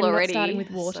Struggle recommend not already, starting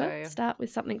with water. so- Start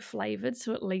with something flavoured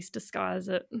to at least disguise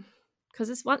it.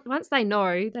 Because once they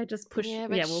know, they just push. Yeah, Yeah,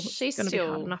 but well, she's it's going to be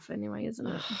hard still- enough anyway, isn't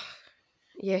it?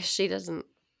 Yeah, she doesn't.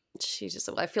 She just.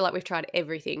 I feel like we've tried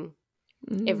everything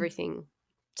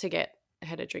to get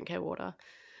her to drink her water,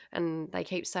 and they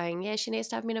keep saying, yeah, she needs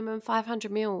to have minimum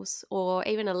 500 mils or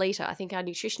even a litre. I think our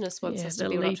nutritionist wants us to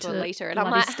build up to a litre, and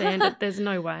I'm like, standard. There's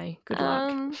no way. Good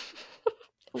luck.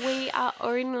 We are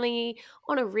only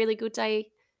on a really good day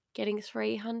getting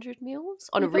 300 mils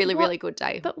on Yeah, a really good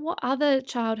day. But what other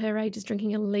child her age is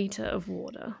drinking a litre of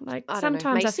water? Like I don't know.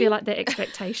 sometimes I Macy? feel like their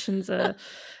expectations are.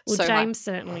 Well, So James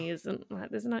certainly isn't. Like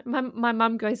there's no. My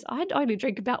mum goes, I'd only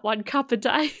drink about 1 cup a day.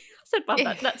 I said, Mum,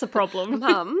 that's a problem.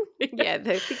 Mum, yeah,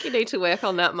 I think you need to work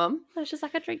on that, Mum. And she's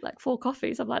like, I drink like 4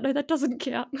 coffees. I'm like, no, that doesn't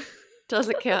count.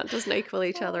 Doesn't count. Doesn't equal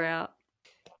each other out.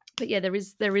 But yeah, there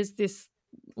is this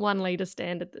 1 litre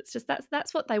standard that's just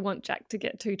that's what they want Jack to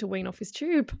get to wean off his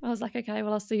tube. I was like, okay,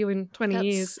 well, I'll see you in 20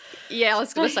 years. Yeah, I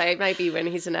was going to say maybe when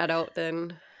he's an adult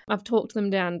then. I've talked them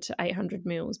down to 800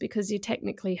 mils because you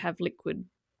technically have liquid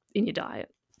in your diet.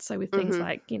 So with things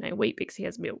like, Wheat Bix, he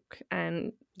has milk,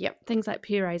 and things like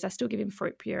purees, I still give him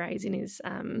fruit purees in his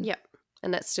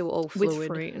and that's still all fluid. with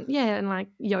fruit, and like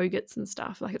yogurts and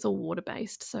stuff, like it's all water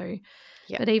based. So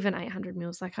but even 800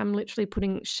 mils, like I'm literally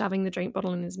shoving the drink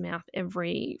bottle in his mouth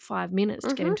every 5 minutes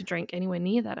to get him to drink anywhere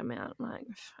near that amount, like,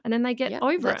 and then they get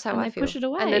over that's it how and I they feel. push it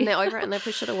away, and then they're over it and they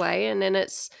push it away, and then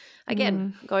it's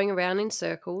again going around in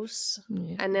circles,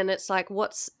 and then it's like,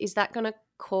 is that going to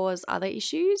cause other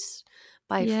issues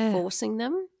by forcing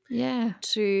them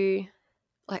to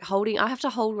like I have to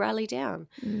hold Riley down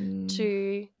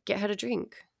to get her to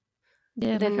drink.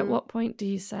 Yeah, then, like at what point do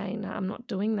you say, no, I'm not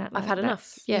doing that? I've had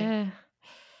enough. Yeah.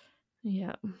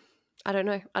 I don't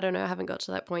know. I haven't got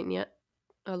to that point yet.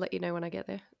 I'll let you know when I get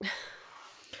there.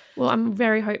 Well, I'm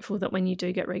very hopeful that when you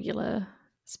do get regular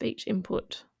speech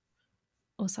input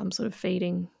or some sort of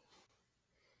feeding,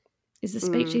 is the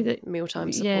speech either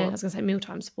mealtime support? Yeah, I was going to say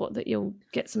mealtime support, that you'll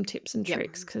get some tips and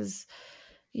tricks because,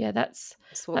 that's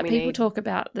what like we people need. talk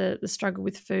about the struggle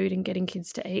with food and getting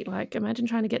kids to eat. Like imagine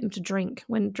trying to get them to drink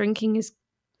when drinking is,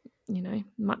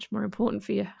 much more important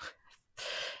for your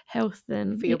health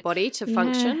than for your body to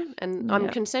function. And I'm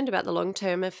concerned about the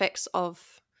long-term effects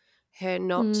of her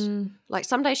not like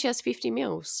some days she has 50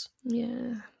 mils.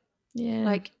 Yeah.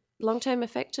 Like long-term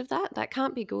effect of that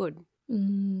can't be good.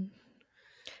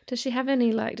 Does she have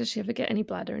any does she ever get any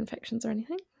bladder infections or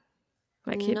anything?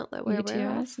 Like not that we're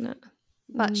aware of. No.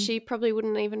 But she probably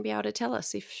wouldn't even be able to tell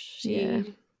us if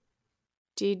she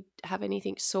did have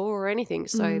anything sore or anything.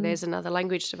 So there's another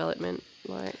language development.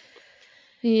 Like,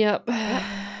 Yep.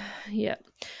 All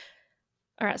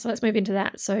right, so let's move into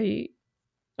that. So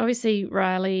obviously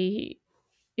Riley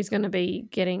is going to be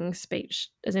getting speech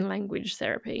as in language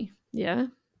therapy,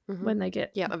 when they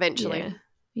get... Yeah, eventually.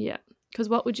 Yeah. Because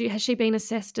has she been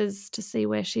assessed as to see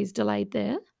where she's delayed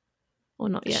there or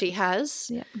not yet? She has.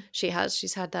 Yeah. She has.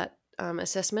 She's had that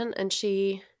assessment, and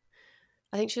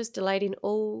I think she was delayed in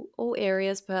all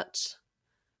areas, but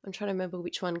I'm trying to remember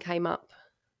which one came up.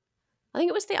 I think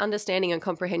it was the understanding and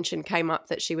comprehension came up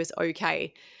that she was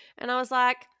okay. And I was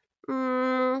like,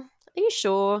 are you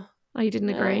sure? Oh, you didn't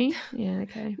agree? Yeah,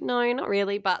 okay. No, not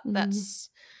really, but that's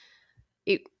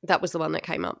it. That was the one that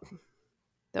came up.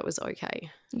 That was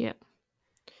okay. Yeah.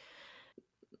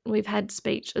 We've had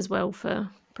speech as well for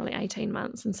probably 18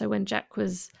 months. And so when Jack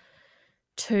was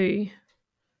 2,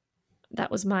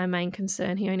 that was my main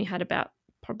concern. He only had about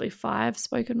probably 5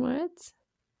 spoken words.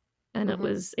 And it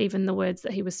was, even the words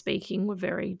that he was speaking were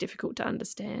very difficult to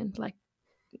understand. Like,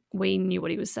 we knew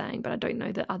what he was saying, but I don't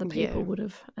know that other people would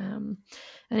have. And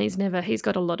he's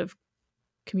got a lot of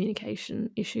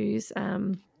communication issues,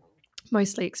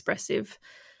 mostly expressive.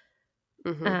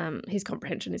 His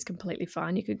comprehension is completely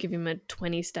fine. You could give him a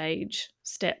 20-stage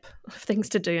step of things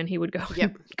to do and he would go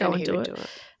and do it.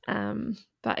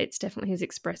 But it's definitely his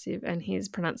expressive and his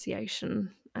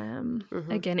pronunciation.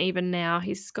 Again, even now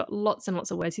he's got lots and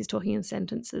lots of words. He's talking in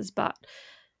sentences, but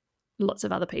lots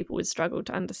of other people would struggle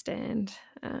to understand.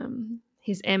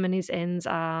 His M and his N's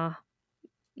are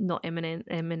not M and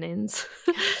N's.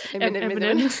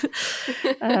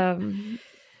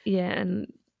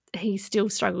 And he still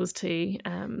struggles to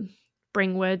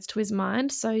bring words to his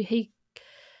mind. So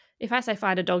if I say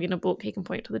find a dog in a book, he can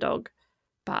point to the dog.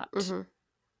 But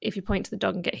if you point to the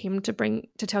dog and get him to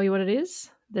tell you what it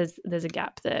is, there's a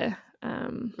gap there.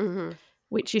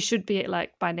 Which you should be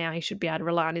like by now. He should be able to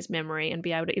rely on his memory and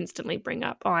be able to instantly bring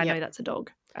up. Oh, I know that's a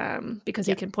dog, because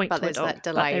he can point to a dog. That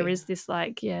delay. But there is this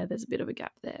there's a bit of a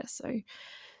gap there. So,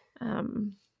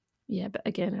 but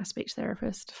again, our speech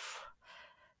therapist,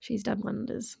 she's done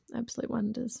wonders, absolute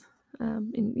wonders.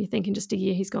 You think in just a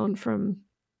year he's gone from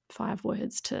 5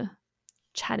 words to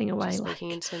chatting away, just like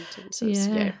speaking in sentences.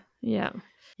 Yeah.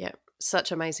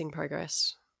 Such amazing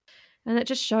progress. And it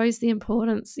just shows the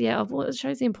importance, it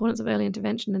shows the importance of early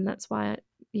intervention, and that's why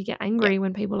you get angry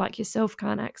when people like yourself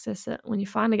can't access it. When you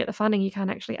finally get the funding, you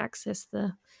can't actually access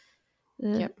the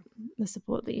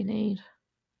support that you need.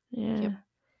 Yeah.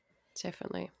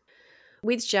 Definitely.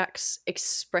 With Jack's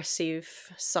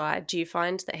expressive side, do you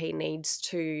find that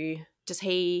does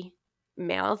he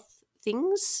mouth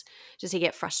things? Does he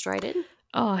get frustrated?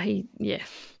 Oh,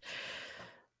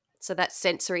 So that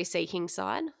sensory seeking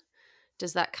side,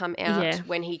 does that come out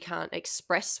when he can't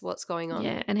express what's going on?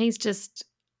 Yeah, and he's just,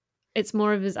 it's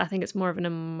more of I think it's more of an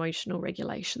emotional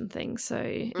regulation thing. So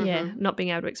not being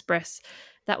able to express,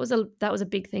 that was a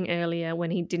big thing earlier when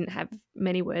he didn't have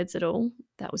many words at all.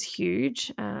 That was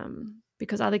huge,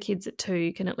 because other kids at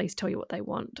 2 can at least tell you what they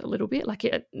want a little bit, like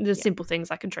the simple things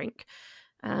like a drink.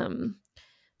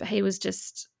 But he was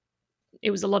just, it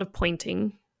was a lot of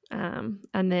pointing.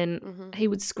 And then he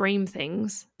would scream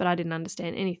things, but I didn't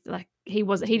understand anything. Like he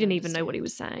didn't even know what he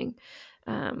was saying.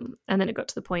 And then it got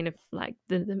to the point of like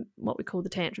the what we call the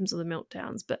tantrums or the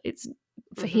meltdowns. But it's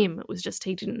for him, it was just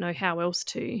he didn't know how else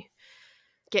to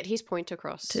get his point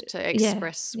across, to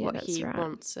express what he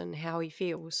wants and how he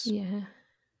feels. Yeah.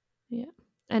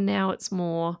 And now it's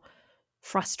more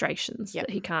frustrations that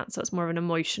he can't. So it's more of an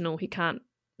emotional. He can't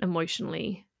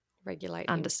emotionally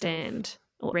understand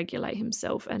or regulate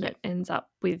himself, and it ends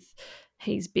up with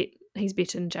he's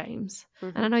bitten James.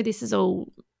 And I know this is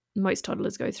all, most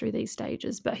toddlers go through these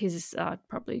stages, but his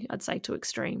probably I'd say to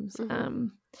extremes.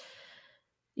 And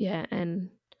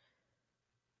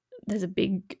there's a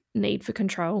big need for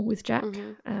control with Jack.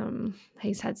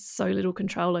 He's had so little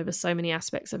control over so many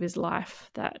aspects of his life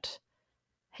that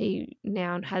he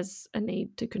now has a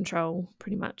need to control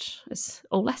pretty much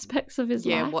all aspects of his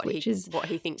life, what he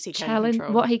thinks he can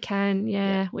control. What he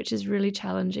can, which is really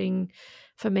challenging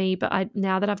for me. But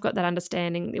now that I've got that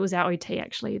understanding, it was our OT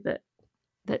actually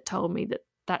that told me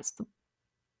that's the,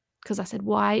 because I said,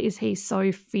 why is he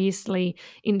so fiercely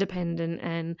independent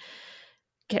and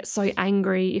gets so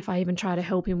angry if I even try to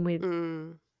help him with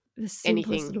the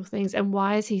simplest little things, and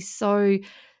why is he so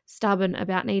stubborn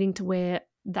about needing to wear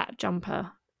that jumper?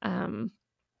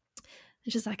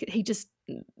 It's just like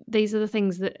these are the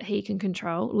things that he can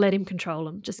control. Let him control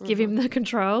them. Just give him the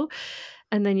control,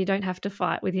 and then you don't have to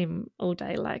fight with him all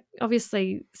day. Like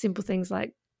obviously simple things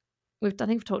like I think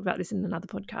we've talked about this in another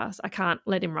podcast. I can't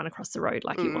let him run across the road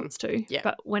like he wants to.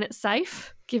 But when it's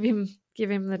safe, give him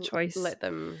the choice. Let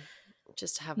them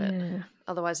just have it.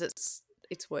 Otherwise it's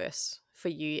worse for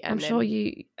you and I'm them. sure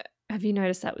you have you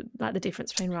noticed that, like the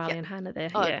difference between Riley and Hannah there?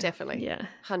 Oh, definitely.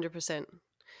 100%.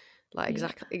 Like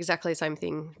exactly the same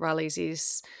thing. Riley's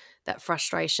is that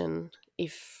frustration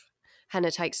if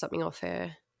Hannah takes something off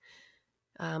her,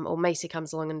 or Macy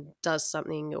comes along and does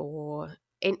something, or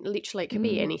literally it could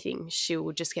be anything.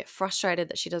 She'll just get frustrated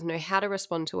that she doesn't know how to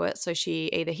respond to it, so she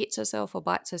either hits herself or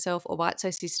bites her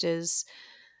sisters.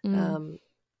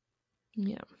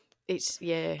 It's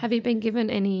Have you been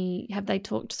given have they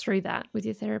talked through that with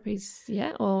your therapies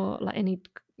yet, or like any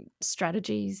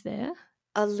strategies there?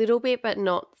 A little bit, but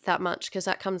not that much, because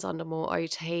that comes under more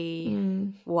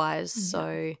OT wise.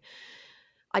 So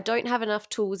I don't have enough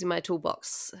tools in my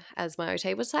toolbox, as my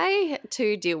OT would say,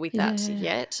 to deal with that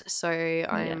yet. So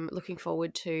I'm looking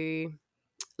forward to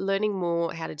learning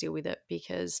more how to deal with it,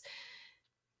 because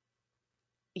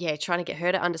trying to get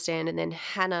her to understand, and then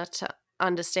Hannah to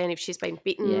understand if she's been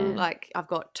bitten. Like I've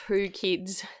got 2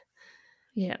 kids.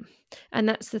 And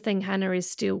that's the thing, Hannah is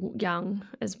still young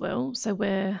as well, so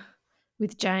we're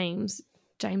with James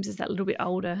is that little bit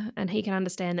older, and he can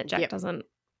understand that Jack doesn't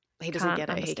get it.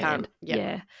 Understand. He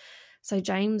can't. So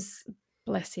James,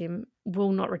 bless him,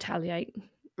 will not retaliate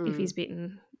if he's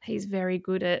bitten. He's very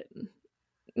good at,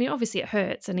 obviously it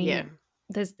hurts, and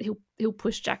he'll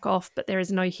push Jack off, but there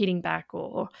is no hitting back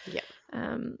or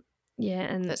and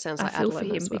that sounds like I feel Adeline for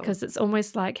him as well. because it's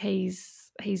almost like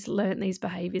he's learnt these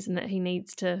behaviours and that he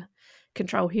needs to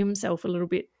control himself a little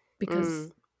bit,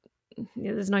 because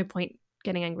there's no point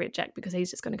getting angry at Jack because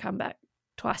he's just going to come back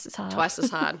twice as hard.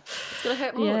 It's going to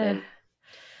hurt more then.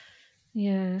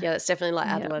 Yeah, that's definitely like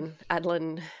Adeline.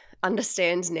 Adeline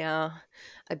understands now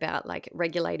about like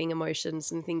regulating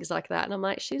emotions and things like that, and I'm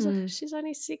like, she's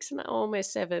only 6 and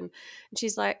almost 7, and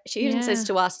she's like, she even says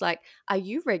to us like, are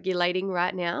you regulating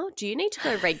right now? Do you need to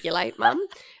go regulate, Mum?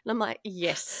 And I'm like,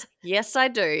 yes I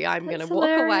do. I'm going to walk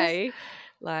away.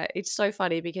 Like, it's so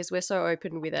funny because we're so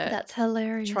open with it. That's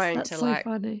hilarious. Trying that's to so like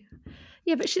funny.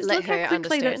 Yeah, but she's let look how her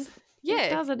quickly understand. Yeah. It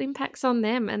does. It impacts on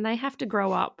them, and they have to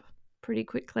grow up pretty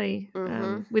quickly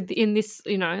in this,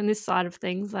 in this side of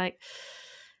things. Like,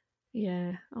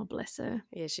 yeah, oh bless her.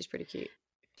 Yeah, she's pretty cute.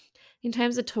 In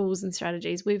terms of tools and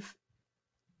strategies, we've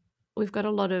got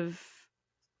a lot of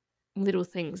little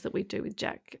things that we do with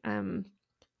Jack.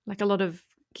 Like a lot of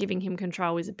giving him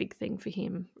control is a big thing for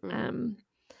him, and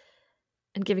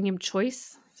giving him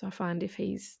choice. So I find if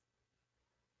he's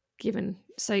given,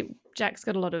 so Jack's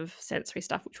got a lot of sensory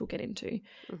stuff, which we'll get into,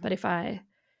 but if I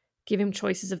give him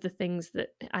choices of the things that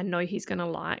I know he's going to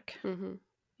like,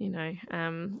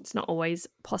 it's not always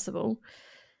possible,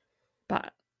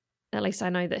 but at least I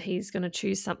know that he's going to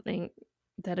choose something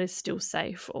that is still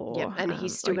safe, or and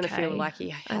he's still going to feel like he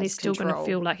has and he's still control. going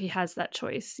to feel like he has that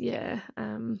choice.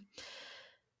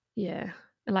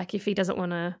 Like if he doesn't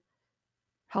want to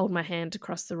hold my hand to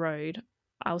cross the road,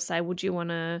 I'll say, would you want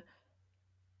to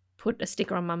put a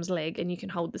sticker on mum's leg and you can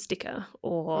hold the sticker,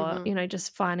 or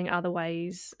just finding other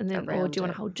ways. And then, or do you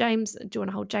want to hold James? Do you want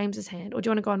to hold James's hand, or do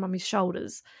you want to go on mummy's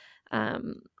shoulders?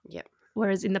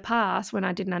 Whereas in the past, when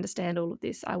I didn't understand all of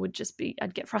this,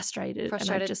 I'd get frustrated and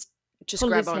I'd just pull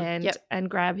grab his on. hand and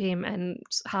grab him and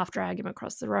half drag him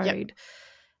across the road.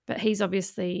 But he's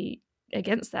obviously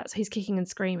against that, so he's kicking and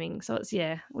screaming. So it's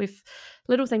with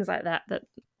little things like that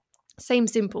seem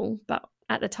simple, but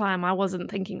at the time I wasn't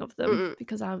thinking of them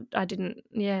because I didn't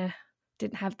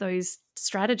have those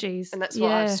strategies. And that's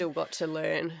what I've still got to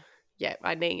learn.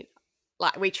 I need,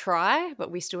 like, we try,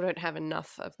 but we still don't have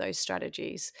enough of those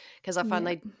strategies, because I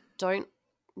find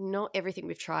not everything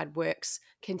we've tried works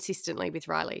consistently with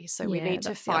Riley. So we need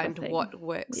to find what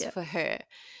works for her.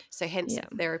 So hence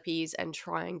therapies and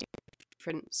trying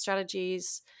different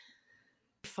strategies,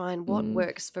 find what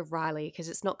works for Riley, because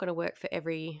it's not going to work for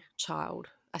every child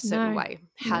a certain way.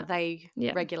 How they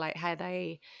regulate, how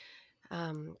they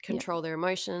control their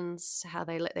emotions, how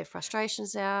they let their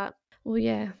frustrations out.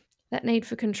 Well, that need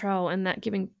for control and that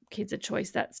giving kids a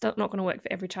choice, that's not going to work for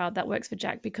every child. That works for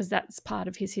Jack because that's part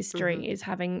of his history, is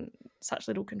having such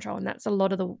little control, and that's a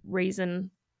lot of the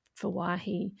reason for why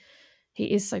he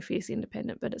is so fiercely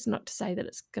independent. But it's not to say that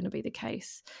it's going to be the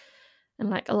case. And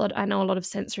like I know a lot of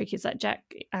sensory kids, like Jack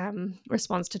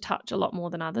responds to touch a lot more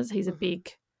than others. He's a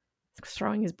big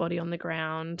throwing his body on the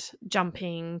ground,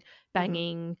 jumping,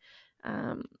 banging,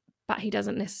 but he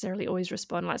doesn't necessarily always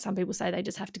respond. Like some people say they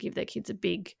just have to give their kids a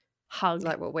big hug,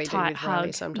 like what we do with hug,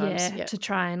 Riley sometimes, to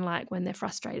try and like when they're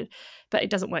frustrated. But it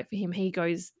doesn't work for him. He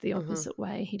goes the opposite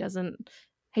way.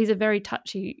 He's a very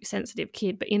touchy, sensitive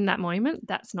kid, but in that moment,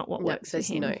 that's not what works for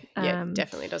him.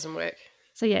 Definitely doesn't work.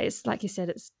 So it's like you said,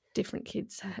 it's different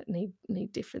kids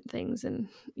need different things, and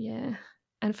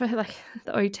and for like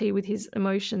the OT with his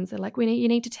emotions, they're like, you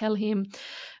need to tell him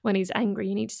when he's angry.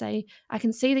 You need to say, I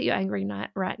can see that you're angry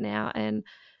right now, and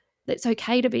it's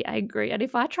okay to be angry. And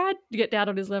if I tried to get down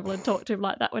on his level and talk to him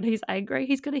like that when he's angry,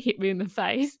 he's going to hit me in the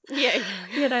face.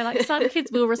 Like some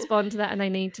kids will respond to that and they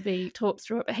need to be talked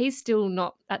through it, but he's still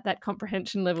not at that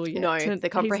comprehension level yet. No, the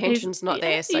comprehension's not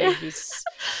there, so he's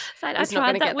I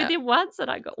tried that with him once and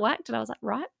I got whacked and I was like,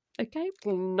 right, okay.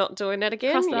 Not doing that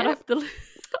again. Cross that off the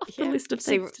list of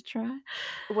things to try.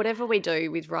 Whatever we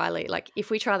do with Riley, like if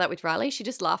we try that with Riley, she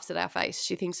just laughs at our face.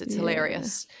 She thinks it's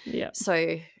hilarious. Yeah.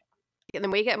 So and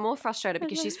then we get more frustrated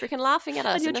because she's freaking laughing at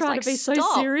us. And you're it's trying like, to be stop.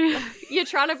 so serious. You're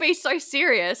trying to be so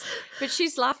serious, but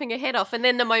she's laughing her head off, and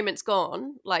then the moment's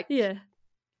gone. Like,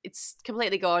 it's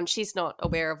completely gone. She's not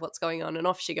aware of what's going on, and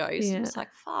off she goes. Yeah. It's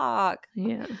like, fuck.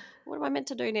 Yeah. What am I meant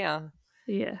to do now?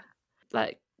 Yeah.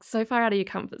 Like, so far out of your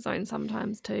comfort zone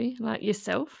sometimes too, like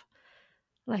yourself.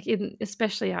 Like,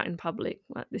 especially out in public.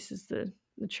 Like, this is the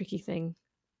tricky thing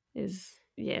is,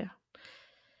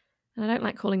 and I don't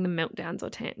like calling them meltdowns or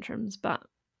tantrums, but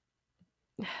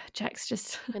Jack's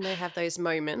just... When they have those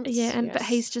moments. But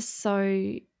he's just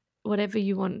so... Whatever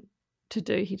you want to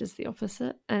do, he does the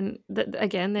opposite. And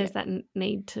again, there's that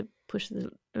need to push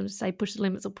the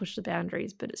limits or push the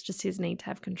boundaries, but it's just his need to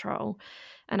have control.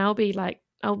 And I'll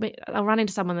run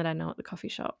into someone that I know at the coffee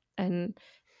shop, and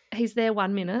he's there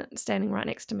 1 minute standing right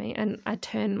next to me, and I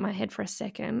turn my head for a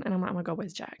second and I'm like, oh my God,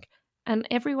 where's Jack? And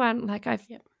everyone, like,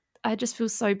 I just feel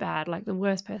so bad, like the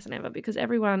worst person ever, because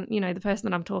everyone, the person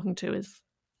that I'm talking to is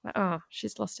like, oh,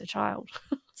 she's lost her child.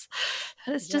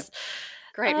 It's just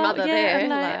great mother there.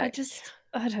 Like,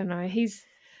 I don't know. He's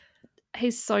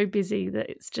so busy that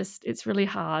it's really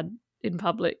hard in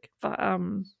public. But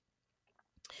do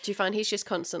you find he's just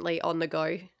constantly on the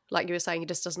go? Like you were saying, he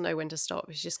just doesn't know when to stop.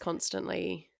 He's just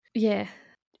constantly. Yeah.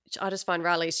 I just find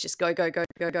Riley's just go, go, go,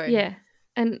 go, go. Yeah.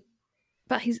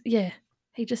 But he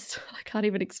just, I can't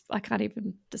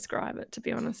even describe it, to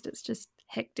be honest. It's just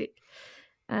hectic.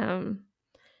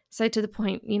 So to the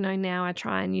point, now I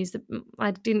try and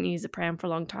I didn't use the pram for a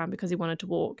long time because he wanted to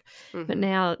walk. Mm-hmm. But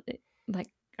now, like,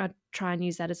 I try and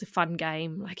use that as a fun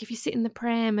game. Like, if you sit in the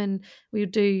pram, and we'll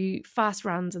do fast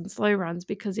runs and slow runs,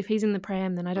 because if he's in the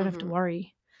pram, then I don't have to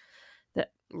worry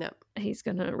that he's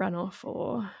going to run off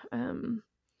or...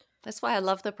 That's why I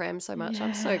love the pram so much.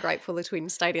 I'm so grateful the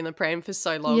twins stayed in the pram for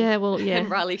so long. Yeah, well, yeah. And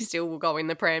Riley still will go in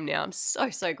the pram now. I'm so,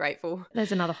 so grateful.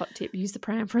 There's another hot tip. Use the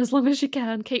pram for as long as you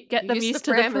can. Get them used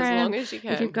to the pram as long as you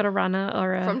can. If you've got a runner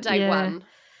or a... From day one.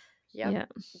 Yep.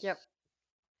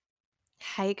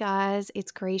 Hey guys,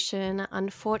 it's Grecian.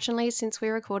 Unfortunately, since we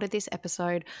recorded this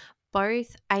episode,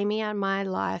 both Amy and my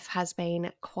life has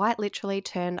been quite literally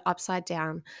turned upside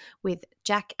down, with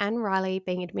Jack and Riley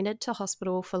being admitted to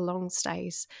hospital for long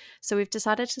stays. So we've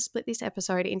decided to split this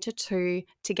episode into two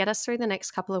to get us through the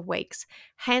next couple of weeks,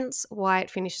 hence why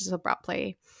it finishes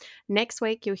abruptly. Next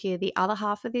week, you'll hear the other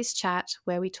half of this chat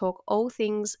where we talk all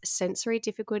things sensory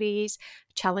difficulties,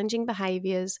 challenging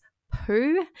behaviours,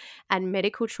 poo, and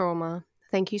medical trauma.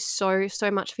 Thank you so, so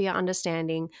much for your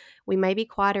understanding. We may be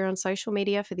quieter on social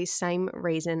media for this same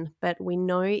reason, but we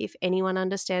know if anyone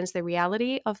understands the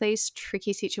reality of these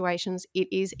tricky situations, it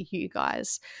is you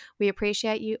guys. We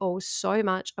appreciate you all so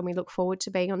much, and we look forward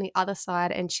to being on the other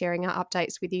side and sharing our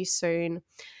updates with you soon.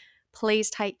 Please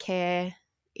take care.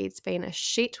 It's been a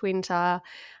shit winter,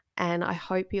 and I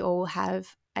hope you all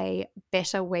have a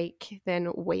better week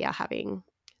than we are having.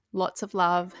 Lots of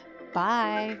love.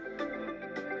 Bye.